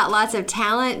they've got lots of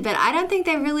talent, but I don't think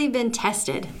they've really been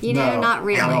tested. You know, not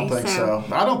really. I don't think so.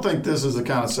 I don't think this is the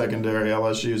kind of secondary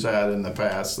LSU's had in the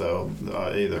past, though,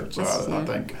 either. So I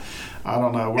think, I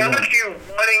don't know. LSU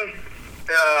running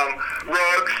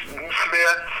Ruggs,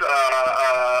 Smith,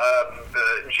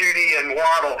 Judy, and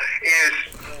Waddle is,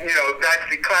 you know, that's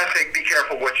the classic be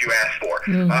careful what you ask for.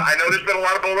 I know there's been a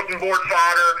lot of bulletin board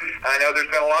fodder. I know there's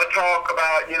been a lot of talk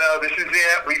about, you know, this is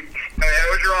it.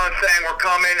 Orgeron saying we're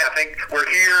coming. I think we're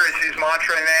here is his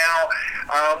mantra now.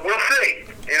 We'll see.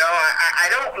 You know, I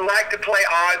don't like to play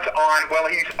odds on, well,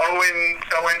 he's 0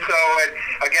 so-and-so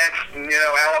against, you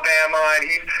know, Alabama, and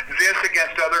he's this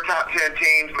against other top 10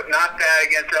 teams, but not that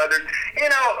against others. You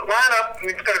know, line up,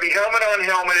 it's going to be helmet on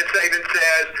helmet, as Saban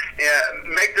says.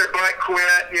 Yeah, make their butt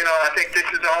quit. You know, I think this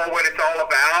is all what it's all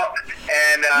about.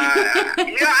 And,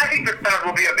 yeah, I think the crowd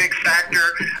will be a big factor.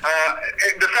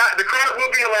 The crowd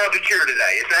will be allowed to cheer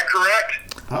today. Is that correct?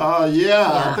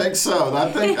 Yeah, I think so. I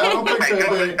don't think they'll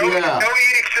be. No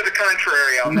edicts to the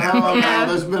contrary on that. No,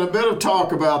 there's been a bit of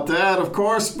talk about that, of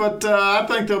course, but I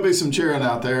think there'll be some cheering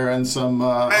out there and some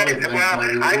other things.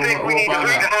 Well, I think we need to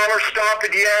hoot, holler, stomp,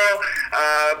 and yell.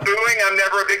 Booing, I'm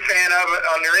never a big fan of it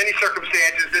under any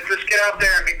circumstances. Let's get out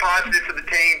there and be positive for the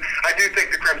team. I do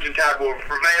think the Crimson Tide will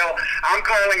prevail. I'm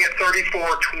calling it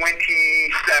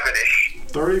 34-27-ish.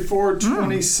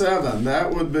 34-27.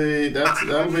 That'll be Revised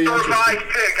interesting.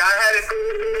 pick. I had it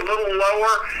a little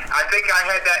lower. I think I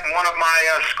had that in one of my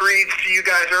screeds to you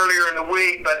guys earlier in the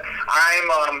week, but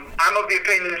I'm of the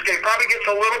opinion this game probably gets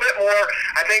a little bit more.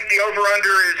 I think the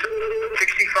over/under is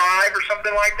 65 or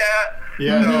something like that.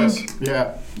 Yeah, it is.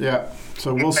 Yeah.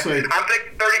 So we'll see. I'm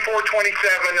thinking 34-27.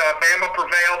 Bama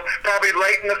prevails. Probably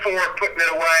late in the fourth, putting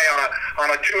it away on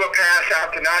a Tua pass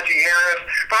out to Najee Harris.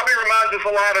 Probably reminds us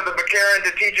a lot of the McCarron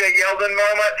to T.J. Yeldon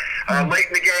moment. Late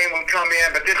in the game would come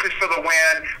in, but this is for the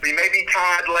win. We may be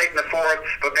tied late in the fourth,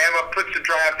 but Bama puts the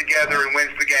drive together and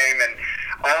wins the game, and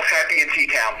all's happy in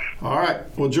T-Town. All right.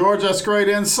 Well, George, that's great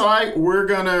insight. We're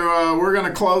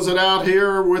gonna close it out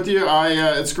here with you.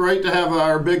 It's great to have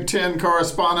our Big Ten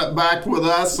correspondent back with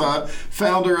us,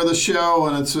 founder of the show,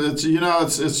 and it's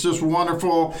just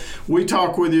wonderful. We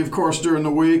talk with you, of course, during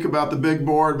the week about the big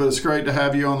board, but it's great to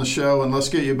have you on the show, and let's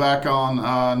get you back on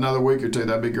another week or two.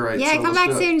 That'd be great. Yeah, come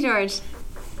back soon, George.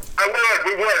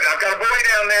 We would. I've got a boy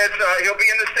down there. He'll be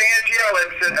in the stands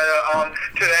yelling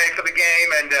today for the game.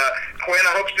 And Quinn,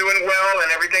 I hope's doing well,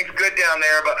 and everything's good down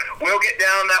there. But we'll get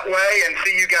down that way and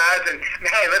see you guys. And,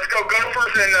 hey, let's go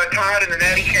Gophers and Tide in the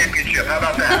Natty Championship. How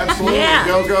about that? Absolutely. Yeah.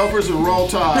 Go Gophers and roll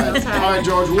Tide. All right,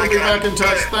 George, we'll be back in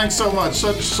touch. Thanks so much.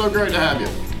 So great to have you.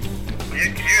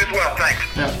 You as well. Thanks.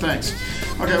 Yeah, thanks.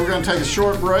 Okay, we're going to take a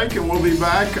short break, and we'll be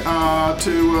back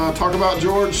to talk about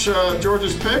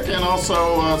George's pick and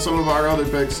also some of our other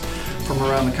picks from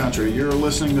around the country. You're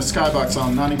listening to Skybox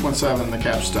on 90.7 The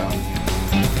Capstone.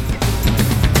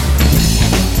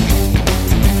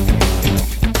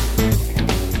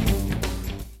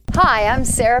 Hi, I'm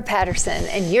Sarah Patterson,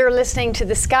 and you're listening to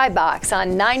the Skybox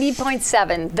on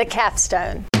 90.7 The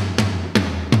Capstone.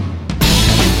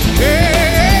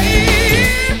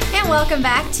 And welcome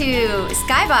back to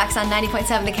Skybox on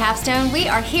 90.7 The Capstone. We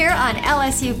are here on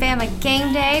LSU Bama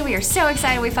Game Day. We are so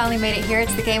excited we finally made it here.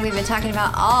 It's the game we've been talking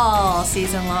about all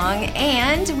season long.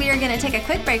 And we are going to take a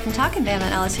quick break from talking Bama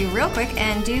and LSU real quick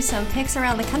and do some picks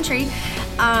around the country.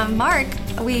 Mark,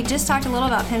 we just talked a little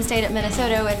about Penn State at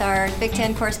Minnesota with our Big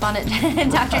Ten correspondent,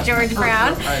 Dr. George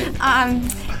Brown.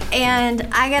 And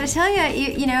I got to tell you,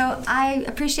 I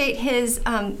appreciate his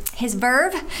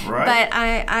verve, but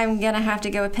I'm going to have to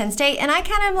go with Penn State. And I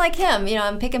kind of like him.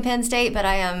 I'm picking Penn State, but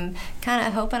I am kind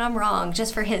of hoping I'm wrong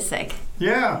just for his sake.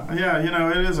 Yeah,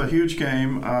 it is a huge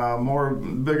game,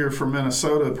 bigger for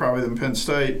Minnesota probably than Penn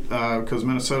State because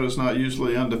Minnesota's not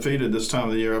usually undefeated this time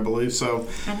of the year, I believe. So,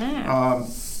 I know.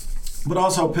 But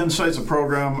also Penn State's a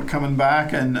program coming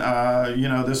back, and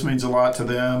this means a lot to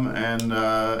them,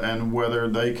 and whether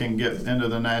they can get into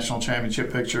the national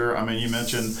championship picture. I mean, you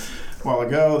mentioned while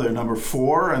ago. They're number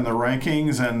 4 in the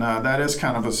rankings, and that is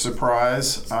kind of a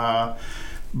surprise.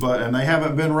 And they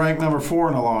haven't been ranked number 4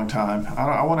 in a long time.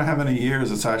 I wonder how many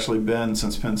years it's actually been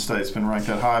since Penn State's been ranked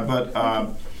that high.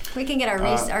 But we can get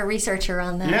our researcher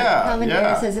on that. Yeah. How many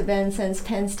years has it been since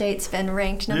Penn State's been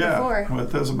ranked number 4?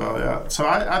 With Isabel, yeah. So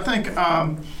I think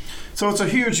so. It's a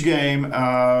huge game,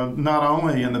 not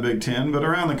only in the Big Ten but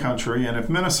around the country. And if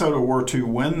Minnesota were to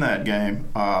win that game,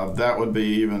 that would be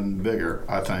even bigger,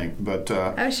 I think. But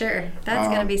sure, that's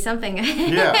going to be something.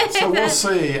 Yeah. So we'll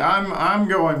see. I'm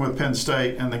going with Penn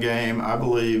State in the game. I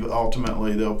believe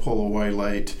ultimately they'll pull away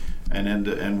late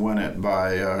and win it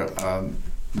by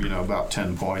about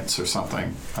 10 points or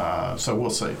something. So we'll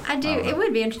see. I do. It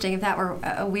would be interesting if that were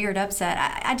a weird upset.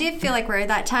 I do feel like we're at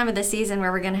that time of the season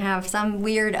where we're going to have some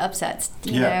weird upsets.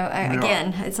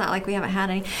 Again, it's not like we haven't had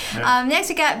any. Yeah. Next,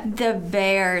 we got the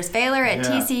Bears. Baylor at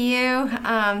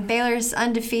TCU. Baylor's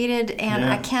undefeated, and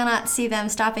I cannot see them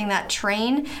stopping that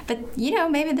train. But,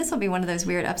 maybe this will be one of those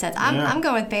weird upsets. I'm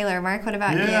going with Baylor. Mark, what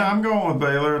about you? Yeah, I'm going with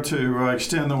Baylor to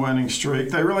extend the winning streak.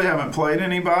 They really haven't played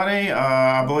anybody.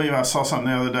 I believe I saw something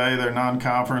the other day. Their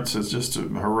non-conference is just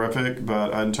horrific,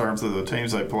 but in terms of the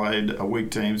teams they played, weak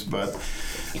teams. But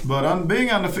being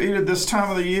undefeated this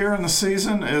time of the year in the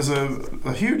season is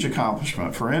a huge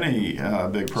accomplishment for any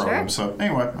big program. Sure. So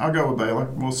anyway, I'll go with Baylor.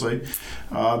 We'll see.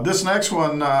 This next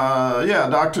one,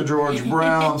 Dr. George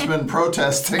Brown's been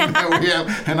protesting that we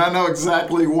have, and I know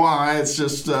exactly why. It's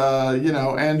just,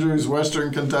 Andrew's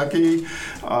Western Kentucky.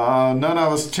 None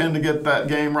of us tend to get that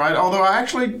game right, although I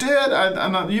actually did.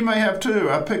 You may have too.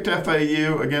 I picked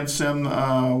FAU against him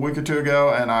a week or two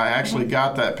ago, and I actually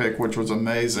got that pick, which was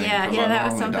amazing. Yeah,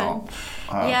 that was something.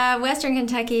 Western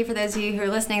Kentucky, for those of you who are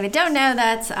listening that don't know,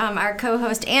 that's our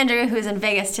co-host Andrew, who's in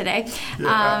Vegas today.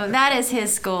 That is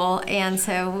his school, and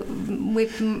so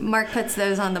Mark puts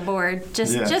those on the board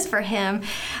just for him.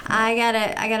 I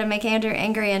gotta make Andrew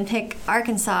angry and pick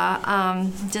Arkansas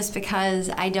just because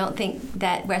I don't think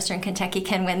that Western Kentucky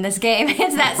can win this game.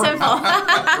 It's that simple.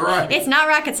 Right. It's not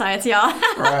rocket science, y'all.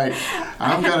 Right.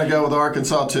 I'm gonna go with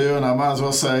Arkansas too, and I might as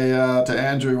well say to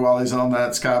Andrew while he's on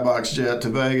that Skybox jet to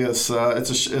Vegas.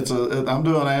 I'm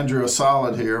doing Andrew a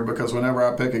solid here because whenever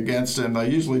I pick against him, they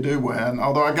usually do win.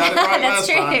 Although I got it right last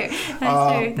time.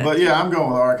 That's true. But yeah, I'm going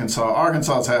with Arkansas.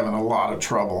 Arkansas's having a lot of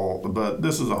trouble, but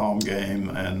this is a home game,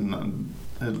 and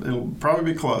it'll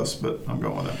probably be close, but I'm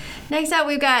going with it. Next up,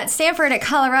 we've got Stanford at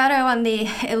Colorado on the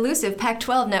elusive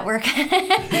Pac-12 network.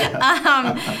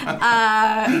 I'm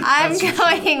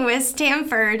going with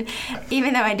Stanford,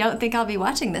 even though I don't think I'll be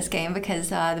watching this game because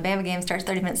the Bama game starts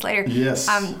 30 minutes later. Yes.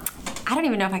 I don't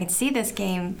even know if I can see this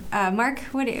game. Mark,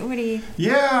 what do you?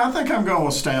 Yeah, I think I'm going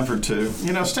with Stanford too.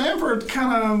 Stanford they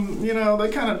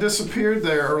kind of disappeared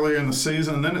there earlier in the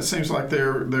season, and then it seems like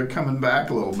they're coming back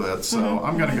a little bit. So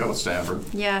I'm going to go with Stanford.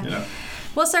 Yeah.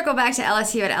 We'll circle back to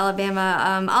LSU at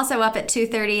Alabama. Also up at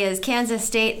 2:30 is Kansas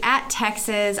State at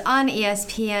Texas on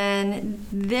ESPN.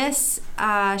 This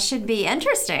should be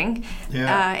interesting.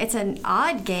 Yeah. It's an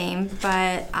odd game,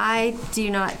 but I do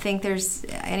not think there's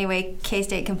any way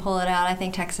K-State can pull it out. I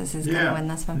think Texas is going to win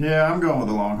this one. Yeah, I'm going with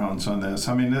the Longhorns on this.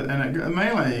 I mean,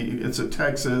 mainly it's at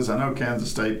Texas. I know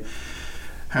Kansas State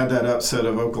had that upset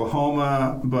of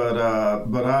Oklahoma,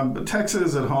 but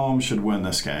Texas at home should win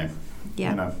this game.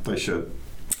 Yeah. They should.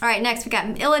 All right, next we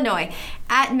got Illinois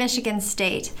at Michigan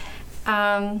State.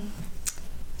 Let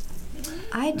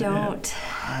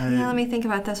me think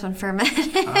about this one for a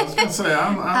minute. I was going to say,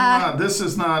 I'm not. This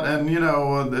is not, and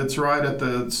it's right at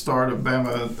the start of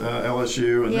Bama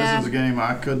LSU, and this is a game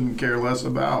I couldn't care less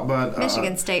about. But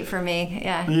Michigan State for me,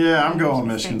 yeah. Yeah, I'm going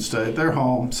Michigan State. They're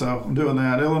home, so I'm doing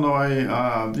that. Illinois,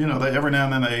 they every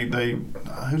now and then they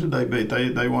who did they beat?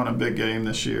 They won a big game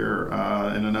this year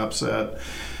in an upset.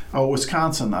 Oh,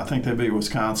 Wisconsin. I think they beat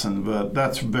Wisconsin, but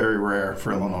that's very rare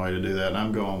for Illinois to do that. And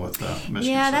I'm going with Michigan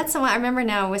State. That's the one. I remember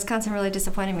now. Wisconsin really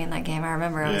disappointed me in that game. I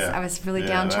remember I was really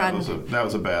downtrodden. That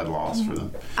was a bad loss for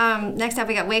them. Next up,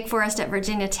 we got Wake Forest at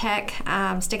Virginia Tech.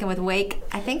 Sticking with Wake.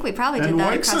 I think we probably did and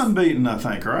that. Wake's unbeaten, I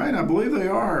think, right? I believe they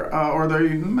are. Or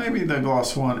maybe they've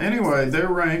lost one. Anyway, they're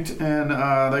ranked, and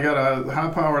they got a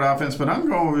high-powered offense, but I'm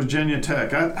going with Virginia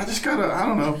Tech. I just got to, I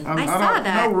don't know. I saw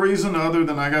that. No reason other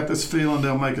than I got this feeling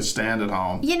they'll make a stand at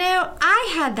home.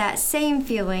 I had that same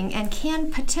feeling and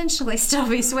can potentially still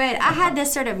be swayed. I had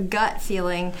this sort of gut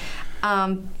feeling,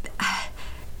 but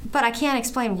I can't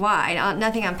explain why.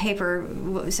 Nothing on paper,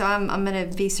 so I'm going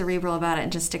to be cerebral about it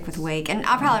and just stick with Wake. And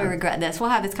I'll probably regret this. We'll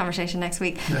have this conversation next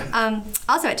week. Yeah.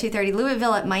 Also at 2:30,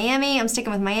 Louisville at Miami. I'm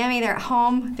sticking with Miami. They're at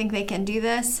home. I think they can do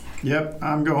this. Yep,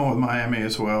 I'm going with Miami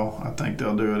as well. I think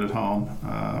they'll do it at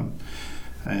home.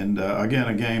 And again,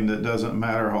 a game that doesn't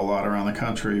matter a whole lot around the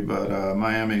country, but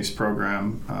Miami's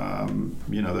program,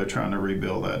 they're trying to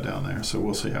rebuild that down there. So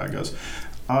we'll see how it goes.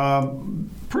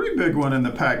 Pretty big one in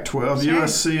the Pac-12. Sure.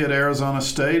 USC at Arizona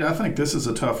State. I think this is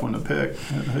a tough one to pick.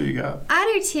 Who you got?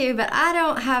 I do too, but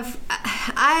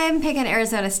I'm picking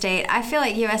Arizona State. I feel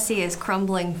like USC is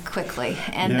crumbling quickly,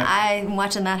 and I'm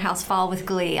watching that house fall with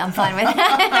glee. I'm fine with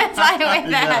that. Fine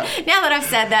with that. Yeah. Now that I've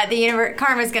said that, the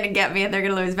karma's going to get me, and they're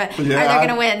going to lose, or they're going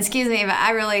to win. Excuse me, but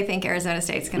I really think Arizona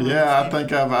State's going to win. Yeah,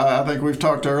 I think we've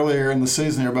talked earlier in the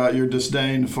season here about your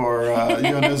disdain for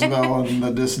you and Isabel, and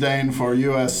the disdain for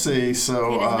USC.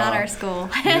 So it is not our school.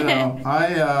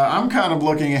 I'm kind of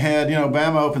looking ahead.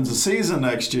 Bama opens the season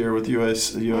next year with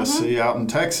USC out in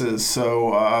Texas.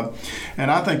 So, and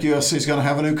I think USC is going to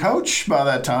have a new coach by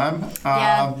that time.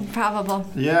 Probable.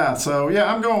 Yeah. So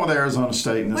I'm going with Arizona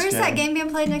State in this game. Where's that game being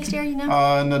played next year? In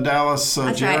the Dallas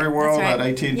Jerry World at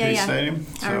AT&T Stadium.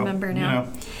 So, I remember now.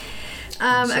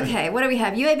 Okay, what do we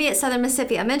have? UAB at Southern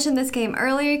Mississippi. I mentioned this game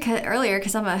earlier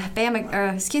because I'm a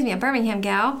Birmingham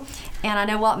gal, and I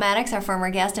know Walt Maddox, our former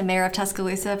guest and mayor of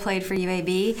Tuscaloosa, played for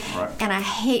UAB. Right. And I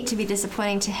hate to be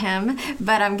disappointing to him,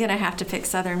 but I'm gonna have to pick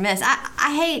Southern Miss.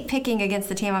 I hate picking against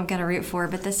the team I'm gonna root for,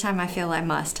 but this time I feel I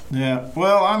must. Yeah.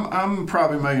 Well, I'm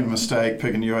probably making a mistake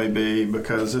picking UAB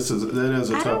because it is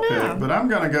a tough pick, but I'm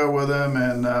gonna go with them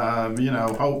and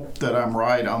hope that I'm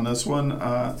right on this one.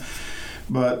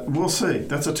 But we'll see.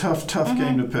 That's a tough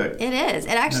game to pick. It is.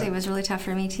 It actually was really tough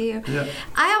for me, too. Yeah.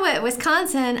 Iowa at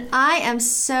Wisconsin. I am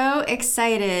so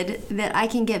excited that I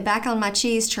can get back on my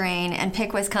cheese train and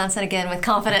pick Wisconsin again with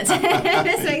confidence.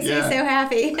 This makes me so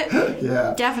happy.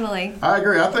 Yeah. Definitely. I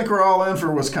agree. I think we're all in for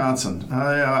Wisconsin.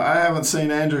 I haven't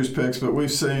seen Andrew's picks, but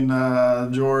we've seen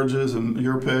George's and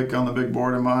your pick on the big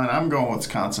board and mine. I'm going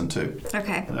Wisconsin, too.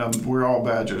 Okay. We're all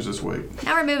Badgers this week.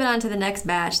 Now we're moving on to the next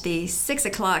batch, the 6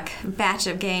 o'clock batch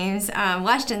of games.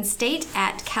 Washington State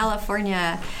at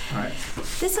California. All right.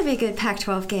 This will be a good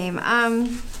Pac-12 game.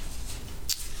 I'm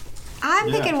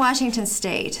thinking Washington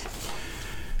State.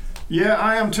 Yeah,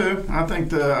 I am too. I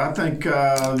think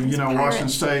Washington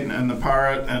State and the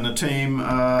Pirate and the team. The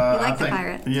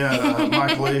Pirate. Yeah,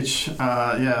 Mike Leach.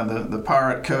 The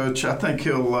Pirate coach. I think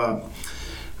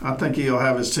he'll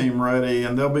have his team ready,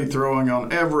 and they'll be throwing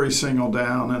on every single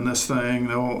down in this thing.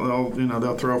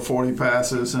 They'll throw 40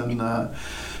 passes, and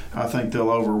I think they'll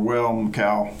overwhelm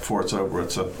Cal before it's over.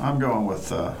 I'm going with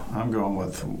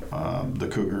the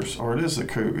Cougars, or it is the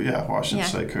Cougars. Yeah, Washington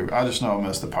State Cougars. I just know I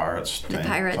missed the Pirates. The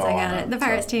Pirates, I got it. The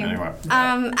Pirates team. Anyway,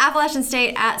 Appalachian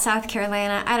State at South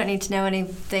Carolina. I don't need to know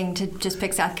anything to just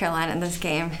pick South Carolina in this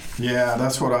game. Yeah,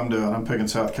 that's what I'm doing. I'm picking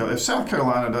South Carolina. If South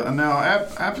Carolina does, now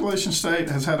Appalachian State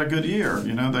has had a good year.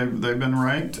 They've been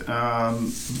ranked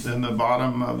in the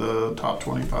bottom of the top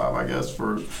 25, I guess,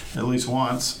 for at least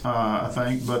once, I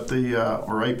think. But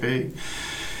or AP.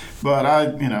 But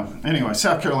anyway,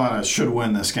 South Carolina should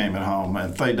win this game at home.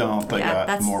 And if they don't, they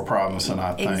got more problems than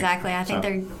I think. Exactly. I think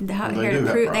they're here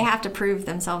to prove. They have to prove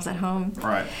themselves at home.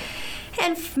 Right.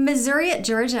 And Missouri at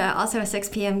Georgia, also a 6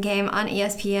 p.m. game on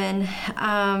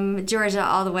ESPN. Georgia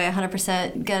all the way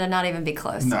 100%, gonna not even be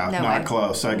close. No, not way.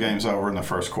 Close. That game's over in the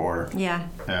first quarter. Yeah.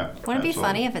 Yeah. Wouldn't it be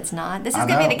funny if it's not? This is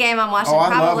gonna be the game I'm watching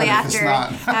probably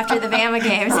after the Bama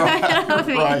game. So it'll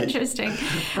be interesting.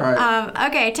 Right.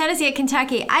 Okay, Tennessee at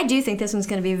Kentucky. I do think this one's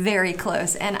gonna be very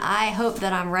close, and I hope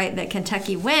that I'm right that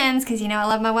Kentucky wins because I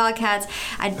love my Wildcats.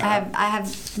 I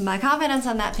have my confidence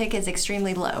on that pick is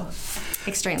extremely low.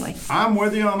 Extremely. I'm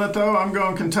with you on that, though. I'm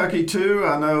going Kentucky, too.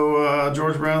 I know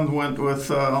George Brown went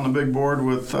with on the big board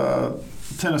with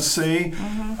Tennessee.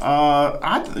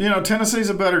 Mm-hmm. Tennessee's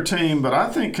a better team, but I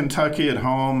think Kentucky at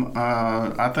home,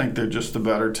 I think they're just the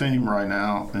better team right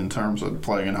now in terms of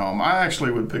playing at home. I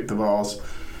actually would pick the Vols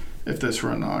if this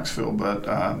were in Knoxville, but...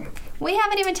 we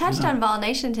haven't even touched on Vol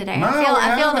Nation today. No,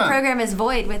 I feel the program is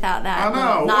void without that. I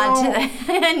know.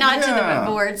 Nod to the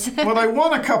boards. Well, they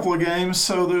won a couple of games,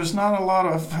 so there's not a lot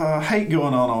of hate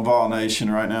going on Vol Nation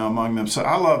right now among them. So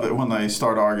I love it when they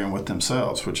start arguing with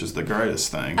themselves, which is the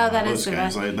greatest thing. Oh, that is the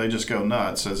best. They just go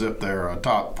nuts as if they're a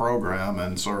top program,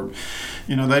 and sort of,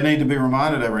 they need to be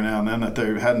reminded every now and then that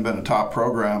they hadn't been a top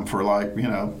program for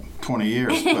 20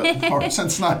 years, or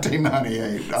since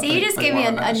 1998. So you just gave me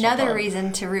another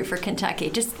reason to root for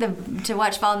Kentucky, just to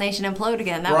watch Vol Nation implode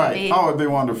again. That would be... Oh, it'd be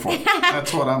wonderful.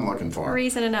 That's what I'm looking for.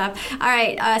 Reason enough. All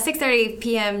right, 6:30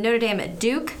 p.m. Notre Dame at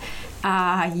Duke.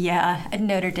 Yeah,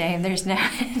 Notre Dame. There's no.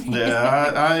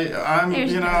 Yeah,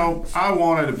 There's I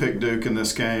wanted to pick Duke in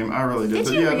this game. I really did.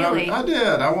 Did you really? I did.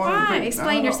 I wanted Why? to pick.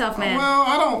 Explain yourself, man. Well,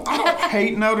 I don't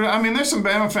hate Notre Dame. I mean, there's some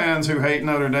Bama fans who hate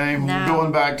Notre Dame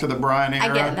going back to the Bryant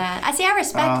era. I get that. I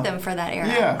respect them for that era.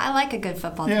 Yeah. I like a good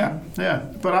football team. Yeah.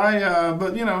 But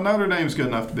Notre Dame's good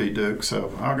enough to beat Duke,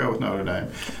 so I'll go with Notre Dame.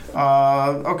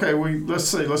 Okay, let's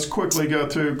see. Let's quickly go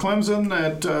through Clemson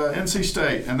at NC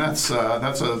State, and that's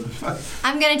a.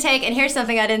 I'm gonna take, and here's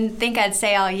something I didn't think I'd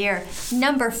say all year.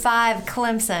 Number 5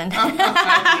 Clemson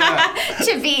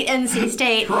to beat NC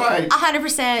State. Right.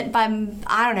 100% by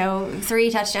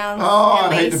 3 touchdowns.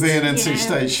 I'd hate to least, be in NC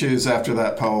State's shoes after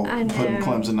that poll, I know. putting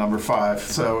Clemson number 5.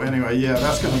 So anyway,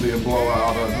 that's going to be a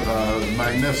blowout of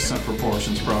magnificent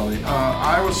proportions, probably.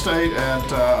 Iowa State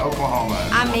at Oklahoma.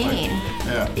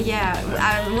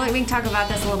 We can talk about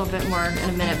this a little bit more in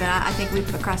a minute, but I think we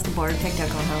across the board picked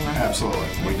Oklahoma. Absolutely,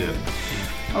 we did.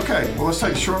 Okay, well, let's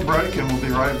take a short break, and we'll be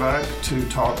right back to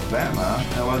talk Bama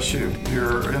LSU.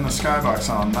 You're in the Skybox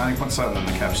on 90.7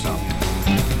 The Capstone.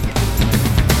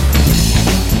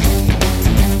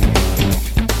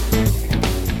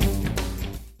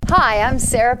 Hi, I'm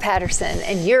Sarah Patterson,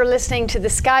 and you're listening to the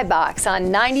Skybox on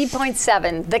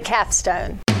 90.7 The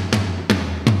Capstone.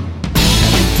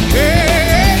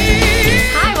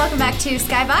 Hi, welcome back to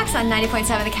Skybox on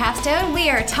 90.7 The Capstone. We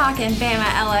are talking Bama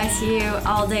LSU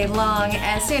all day long.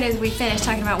 As soon as we finish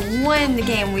talking about one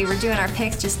game, we were doing our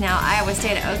picks just now, Iowa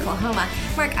State at Oklahoma.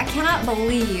 Mark, I cannot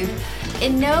believe,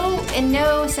 in no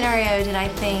scenario did I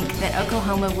think that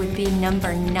Oklahoma would be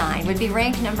number 9, would be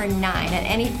ranked number 9 at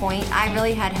any point. I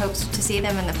really had hopes to see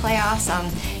them in the playoffs.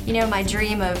 My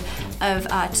dream of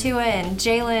Tua and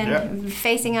Jalen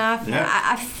facing off.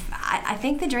 I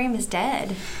think the dream is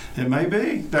dead. It may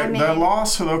be. That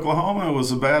loss with Oklahoma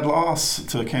was a bad loss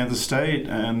to Kansas State,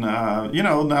 and now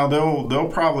they'll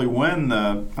probably win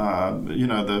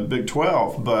the Big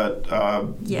 12, but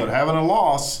having a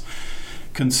loss,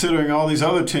 considering all these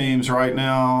other teams right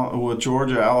now with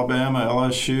Georgia, Alabama,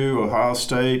 LSU, Ohio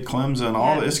State, Clemson,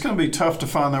 it's going to be tough to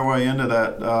find their way into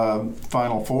that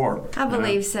Final Four. I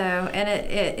believe so, and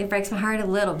it breaks my heart a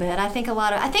little bit. I think a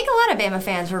lot of Bama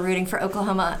fans were rooting for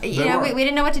Oklahoma. We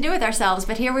didn't know what to do with ourselves,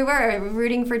 but here we were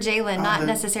rooting for Jalen, not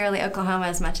necessarily Oklahoma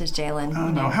as much as Jalen. I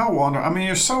know how wonderful. I mean,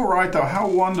 you're so right though. How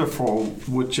wonderful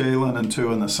with Jalen and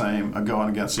Tua in the same going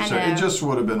against each other. It just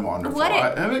would have been wonderful.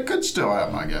 And it could still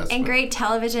happen, I guess. And great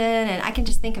television, and I can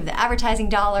just think of the advertising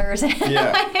dollars. But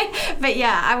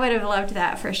I would have loved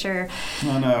that for sure.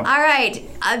 I know. All right,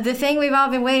 the thing we've all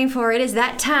been waiting for, it is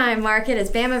that time, Mark. It is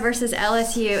Bama versus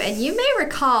LSU, and you may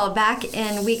recall back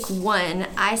in week 1,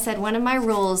 I said one of my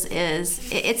rules is,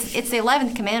 it's the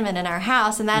 11th commandment in our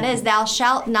house, and that is thou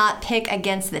shalt not pick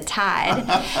against the tide.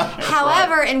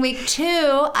 However, in week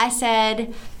 2, I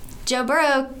said Joe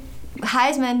Burrow,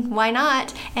 Heisman, why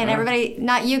not? And everybody,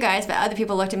 not you guys, but other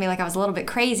people looked at me like I was a little bit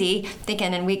crazy,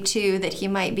 thinking in week 2 that he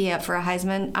might be up for a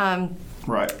Heisman.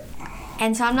 Right.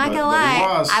 And so I'm not going to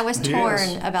lie, I was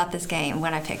torn about this game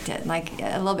when I picked it, like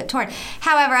a little bit torn.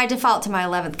 However, I default to my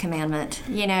 11th commandment.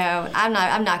 I'm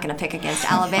not going to pick against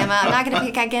Alabama. I'm not going to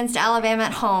pick against Alabama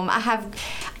at home.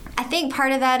 I think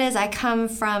part of that is I come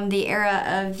from the era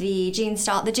of the Gene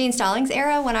Stallings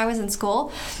era when I was in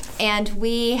school, and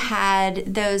we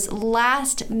had those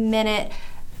last minute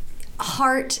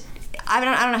I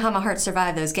don't know how my heart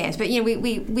survived those games, but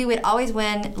we would always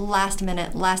win last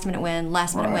minute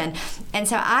win. And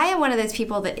so I am one of those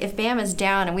people that if Bama's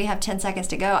down and we have 10 seconds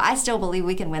to go, I still believe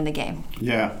we can win the game.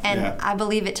 I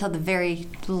believe it till the very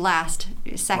last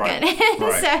second.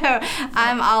 Right. So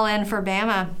I'm all in for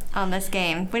Bama on this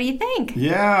game. What do you think?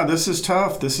 Yeah, this is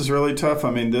tough. This is really tough.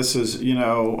 I mean, this is,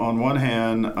 on one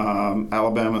hand,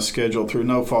 Alabama's schedule, through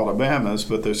no fault of Bama's,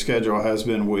 but their schedule has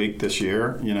been weak this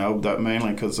year, that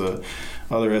mainly because of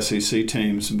other SEC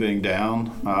teams being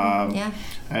down.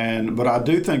 But I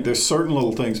do think there's certain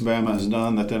little things Bama has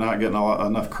done that they're not getting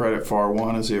enough credit for.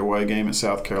 One is the away game at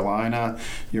South Carolina.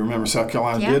 You remember South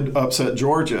Carolina did upset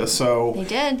Georgia, so they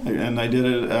did, and they did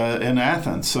it in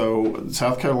Athens. So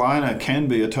South Carolina can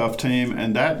be a tough team,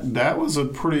 and that was a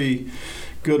pretty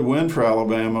good win for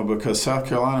Alabama because South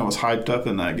Carolina was hyped up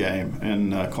in that game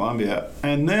in Columbia,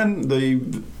 and then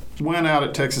the win out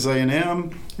at Texas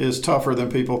A&M is tougher than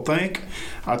people think.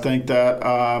 I think that,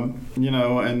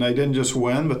 and they didn't just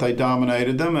win, but they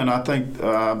dominated them. And I think,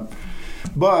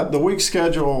 but the weak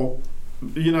schedule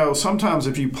sometimes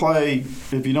if you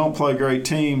don't play great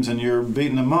teams and you're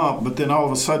beating them up, but then all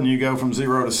of a sudden you go from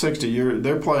 0 to 60,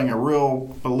 they're playing a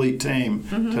real elite team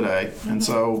today. And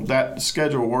so that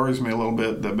schedule worries me a little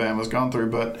bit that Bama's gone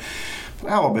through. But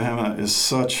Alabama is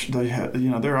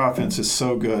their offense is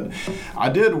so good. I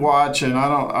did watch,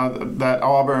 that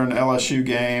Auburn LSU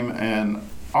game, and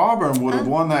Auburn would have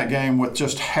won that game with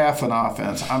just half an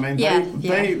offense. I mean,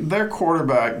 their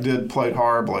quarterback played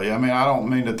horribly. I mean, I don't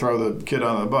mean to throw the kid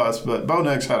under the bus, but Bo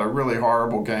Nix had a really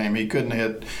horrible game. He couldn't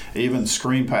hit even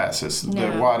screen passes. No.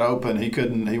 They're wide open. He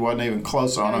wasn't even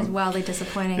close on them. It was wildly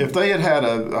disappointing. If they had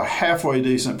a halfway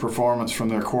decent performance from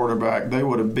their quarterback, they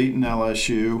would have beaten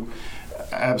LSU.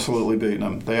 Absolutely beaten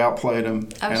them. They outplayed them.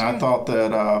 And sure. I thought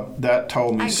that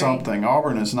told me something.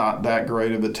 Auburn is not that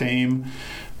great of a team.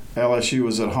 LSU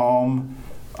was at home.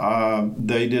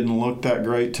 They didn't look that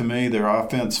great to me. Their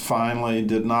offense finally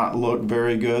did not look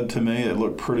very good to me. It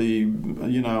looked pretty,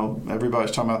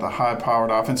 everybody's talking about the high-powered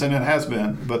offense, and it has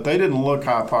been, but they didn't look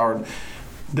high-powered.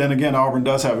 Then again, Auburn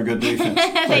does have a good defense.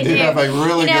 They do have a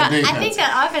really good defense. I think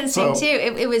that offense thing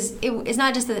too. It's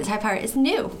not just that it's high powered. It's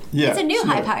new. Yeah, it's a new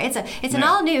high power. It's an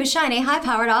all new, shiny, high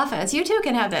powered offense. You too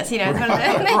can have this.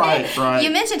 Right. You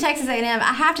mentioned Texas A&M.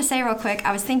 I have to say real quick.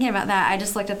 I was thinking about that. I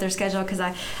just looked at their schedule because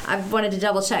I wanted to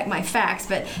double check my facts.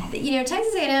 But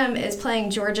Texas A&M is playing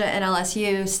Georgia and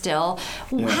LSU still.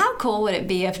 Yeah. How cool would it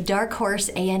be if dark horse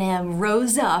A&M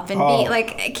rose up and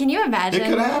beat? Can you imagine? It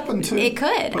could happen too. It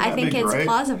could. I think it's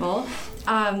plausible.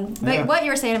 But what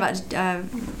you were saying about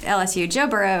LSU, Joe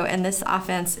Burrow and this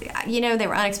offense, they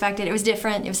were unexpected. It was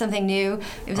different. It was something new.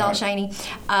 It was all shiny.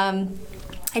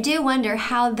 I do wonder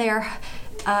how their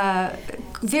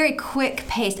very quick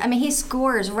pace. I mean, he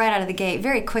scores right out of the gate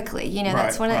very quickly.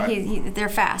 That's one of they're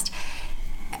fast.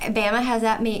 Bama has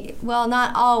that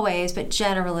not always, but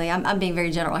generally. I'm being very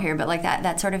general here, but like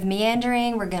that sort of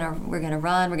meandering. We're gonna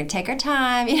run. We're gonna take our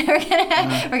time.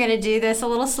 We're gonna do this a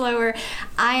little slower.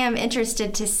 I am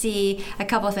interested to see a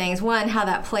couple of things. One, how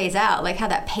that plays out, like how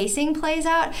that pacing plays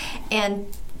out, and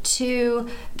two,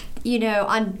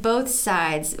 on both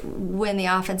sides when the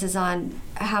offense is on,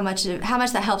 how much that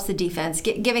helps the defense,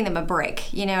 giving them a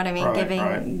break. You know what I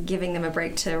mean? Giving them a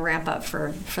break to ramp up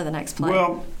for the next play.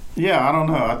 Well. Yeah, I don't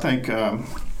know. I think,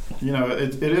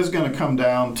 it is going to come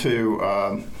down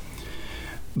to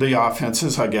the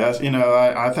offenses, I guess.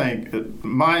 I think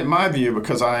my view,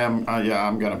 because I'm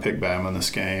going to pick Bama in this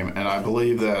game, and I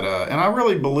believe that, and I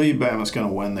really believe Bama's going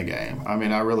to win the game. I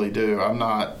mean, I really do. I'm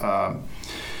not.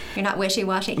 You're not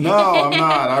wishy-washy. No, I'm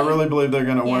not. I really believe they're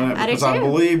going to win it because I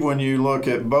believe when you look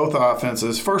at both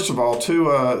offenses, first of all,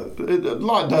 Tua, a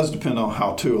lot does depend on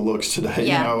how Tua looks today.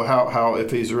 Yeah. How if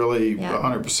he's really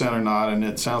 100% or not, and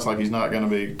it sounds like he's not going to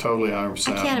be totally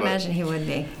 100%. I can't imagine he would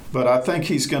be. But I think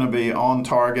he's going to be on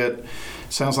target.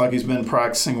 Sounds like he's been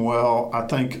practicing well. I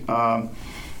think.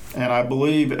 And I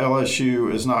believe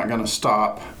LSU is not going to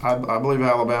stop. I believe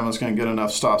Alabama is going to get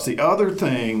enough stops. The other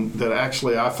thing that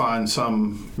actually I find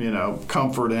some,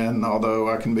 comfort in, although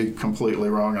I can be completely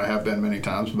wrong, I have been many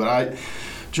times, but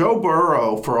Joe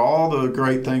Burrow, for all the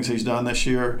great things he's done this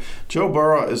year, Joe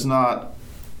Burrow is not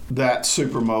that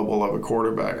super mobile of a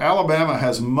quarterback. Alabama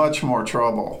has much more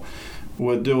trouble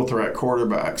with dual threat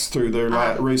quarterbacks through their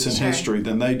recent history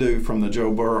than they do from the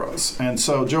Joe Burrows. And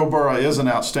so Joe Burrow is an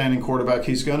outstanding quarterback.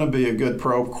 He's going to be a good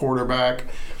pro quarterback.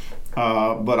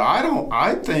 But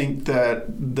I think that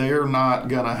they're not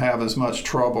going to have as much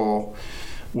trouble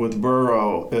with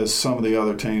Burrow as some of the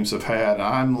other teams have had.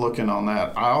 I'm looking on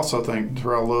that. I also think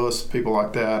Terrell Lewis, people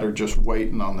like that, are just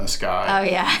waiting on this guy. Oh,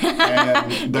 yeah.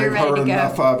 And they've heard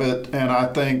enough of it. And I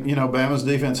think, Bama's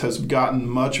defense has gotten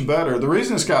much better. The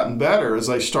reason it's gotten better is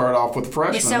they start off with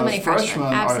freshmen. So many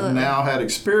freshmen have now had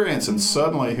experience, and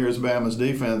suddenly here's Bama's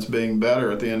defense being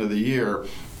better at the end of the year.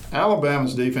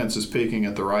 Alabama's defense is peaking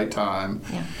at the right time.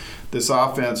 Yeah. This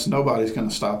offense, nobody's going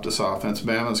to stop this offense.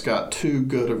 Bama's got too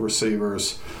good of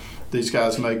receivers. These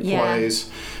guys make plays.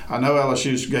 I know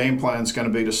LSU's game plan is going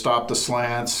to be to stop the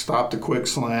slants, stop the quick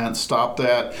slants, stop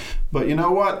that. But you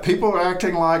know what? People are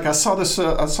acting like, I saw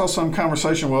some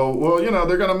conversation, well,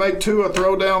 they're going to make Tua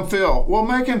throw downfield. Well,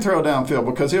 make him throw downfield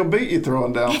because he'll beat you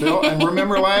throwing downfield. And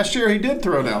remember last year he did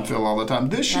throw downfield all the time.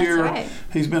 This year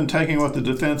he's been taking what the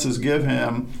defenses give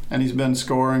him, and he's been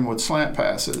scoring with slant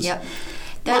passes. Yep.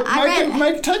 Take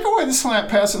away the slant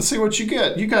pass and see what you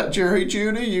get. You got Jerry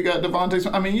Jeudy, you got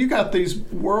Devontae. I mean, you got these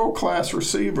world-class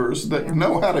receivers that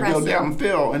know how to go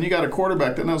downfield, and you got a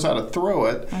quarterback that knows how to throw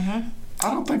it. Mm-hmm.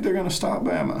 I don't think they're going to stop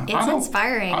Bama. It's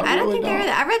inspiring. I don't think they're.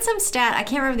 I read some stat. I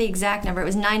can't remember the exact number. It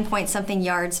was 9-point-something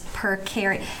yards per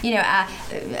carry. You know,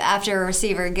 after a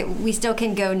receiver, we still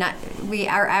can go. We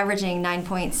are averaging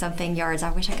 9-point-something yards.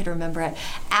 I wish I could remember it.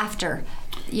 After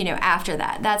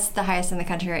that, that's the highest in the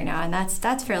country right now, and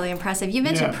that's fairly impressive. You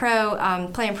mentioned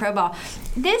playing pro ball.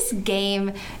 This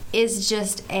game is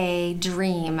just a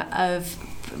dream of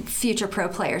future pro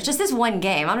players. Just this one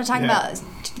game. I'm not talking about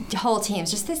whole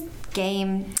teams. Just this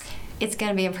game. It's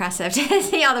going to be impressive to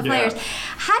see all the players.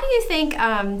 How do you think,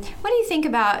 what do you think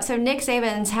about, so Nick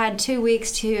Saban's had 2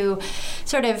 weeks to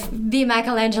sort of be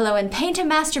Michelangelo and paint a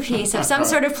masterpiece of some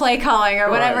sort of play calling or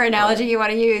whatever analogy you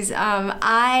want to use.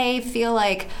 I feel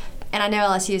like, and I know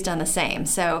LSU's done the same,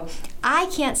 so I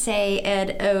can't say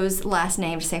Ed O's last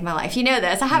name to save my life. You know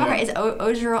this. I have it's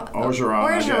Orgeron.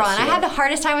 I have the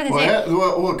hardest time with his name.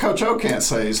 Well, Coach O can't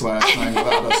say his last name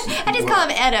without us. I just call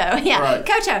him Edo. Yeah, right.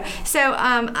 Coach O. So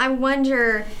I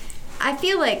wonder. I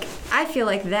feel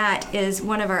like that is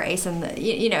one of our ace in the.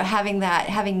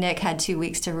 Having Nick had 2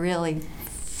 weeks to really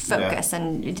focus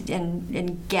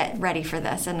and get ready for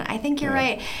this. And I think you're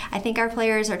right. I think our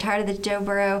players are tired of the Joe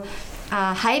Burrow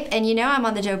hype, and I'm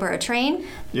on the Joe Burrow train.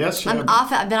 Yes, I've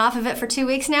been off of it for 2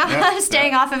 weeks now. I'm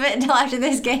staying off of it until after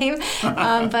this game.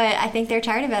 But I think they're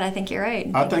tired of it. I think you're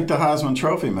right. I think the Heisman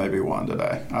Trophy may be won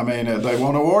today. I mean, they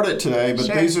won't award it today,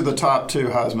 but these are the top 2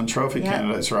 Heisman Trophy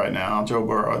candidates right now, Joe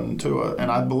Burrow and Tua.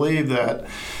 And I believe that,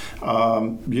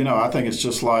 I think it's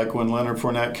just like when Leonard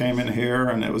Fournette came in here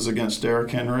and it was against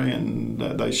Derrick Henry, and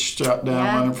they shut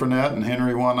down Leonard Fournette, and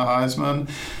Henry won the Heisman.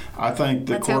 I think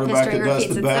the quarterback that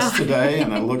does the best today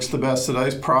and it looks the best today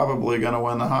is probably going to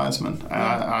win the Heisman.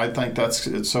 I think that's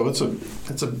it. So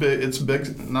it's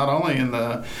big not only in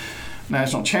the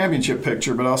national championship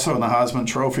picture, but also in the Heisman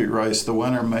Trophy race. The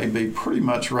winner may be pretty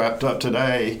much wrapped up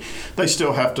today. They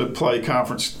still have to play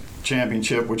conference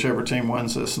championship, whichever team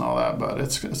wins this and all that, but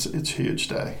it's a huge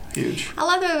day. Huge. I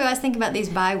love the way we always think about these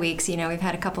bye weeks. We've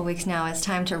had a couple weeks now. It's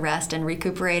time to rest and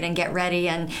recuperate and get ready,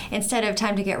 and instead of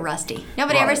time to get rusty.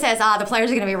 Nobody ever says, the players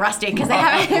are going to be rusty because they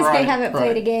haven't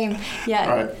played a game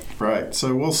yet. Right.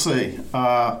 So we'll see.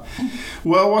 Well,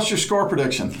 what's your score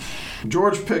prediction?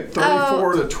 George picked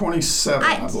 34 to 27,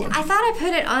 I believe. I thought I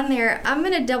put it on there. I'm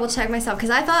going to double check myself because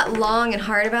I thought long and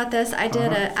hard about this. I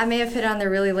did. I may have put it on there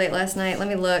really late last night. Let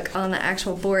me look on the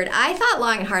actual board. I thought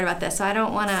long and hard about this, so I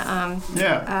don't want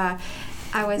to.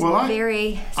 I was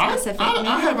very specific.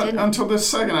 I haven't until this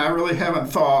second. I really haven't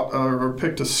thought or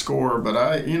picked a score, but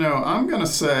I'm going to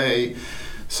say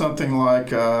something like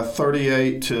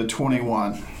 38 to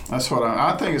 21. That's what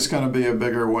I think it's going to be a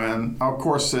bigger win. Of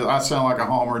course, I sound like a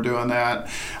homer doing that.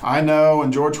 I know,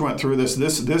 and George went through this.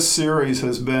 This series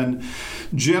has been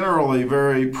generally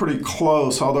pretty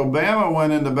close. Although Bama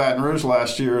went into Baton Rouge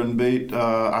last year and beat,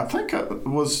 I think it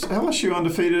was LSU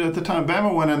undefeated at the time.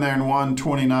 Bama went in there and won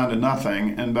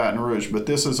 29-0 in Baton Rouge. But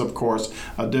this is, of course,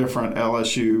 a different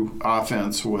LSU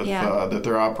offense with that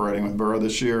they're operating with Burrow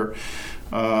this year.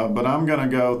 But I'm going to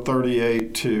go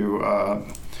 38 to.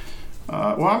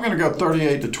 I'm going to go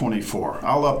 38 to 24.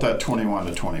 I'll up that 21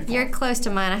 to 24. You're close to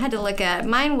mine. I had to look at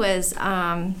mine was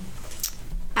Alabama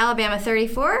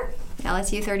 34,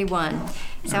 LSU 31.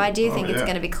 So I do think it's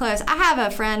going to be close. I have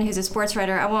a friend who's a sports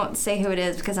writer. I won't say who it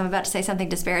is because I'm about to say something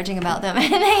disparaging about them.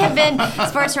 And they have been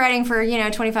sports writing for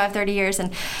 25, 30 years.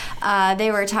 And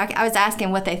they were talking. I was asking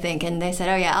what they think, and they said,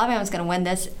 Alabama's going to win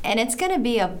this, and it's going to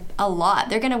be a lot.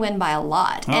 They're going to win by a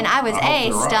lot. And I was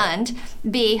stunned.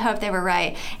 B, hope they were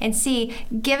right. And C,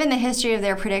 given the history of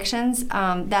their predictions,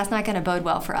 that's not going to bode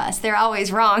well for us. They're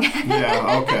always wrong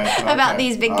about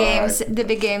these big games, the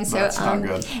big games. So that's not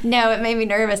good. No, it made me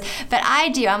nervous. But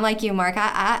I'm like you, Mark.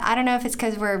 I don't know if it's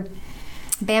because we're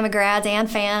Bama grads and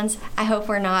fans. I hope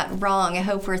we're not wrong. I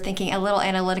hope we're thinking a little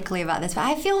analytically about this. But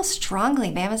I feel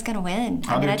strongly Bama's going to win.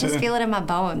 I just feel it in my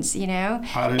bones,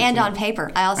 and on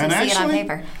paper. I also see it on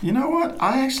paper. You know what?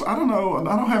 I don't know.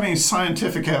 I don't have any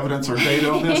scientific evidence or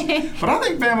data on this, but I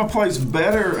think Bama plays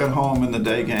better at home in the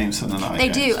day games than the night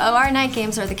games. They do. Oh, our night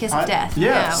games are the kiss of death.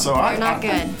 Yeah, so they're not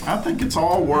good. I think it's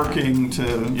all working to,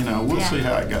 we'll see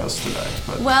how it goes today.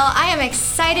 But. Well, I am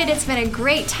excited. It's been a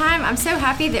great time. I'm so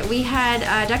happy that we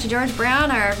had Dr. George Brown,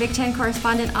 our Big Ten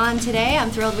correspondent, on today. I'm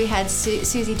thrilled we had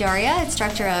Susie Daria,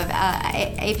 instructor of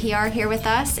APR, here with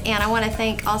us. And I want to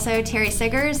thank also Terry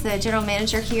Siggers, the general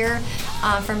manager here,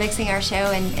 for mixing our show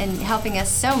and helping us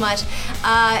so much.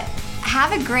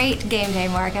 Have a great game day,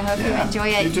 Mark. I hope you enjoy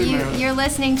it. You're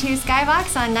listening to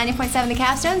Skybox on 90.7 The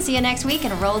Capstone. See you next week,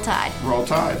 and Roll Tide. Roll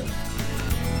Tide.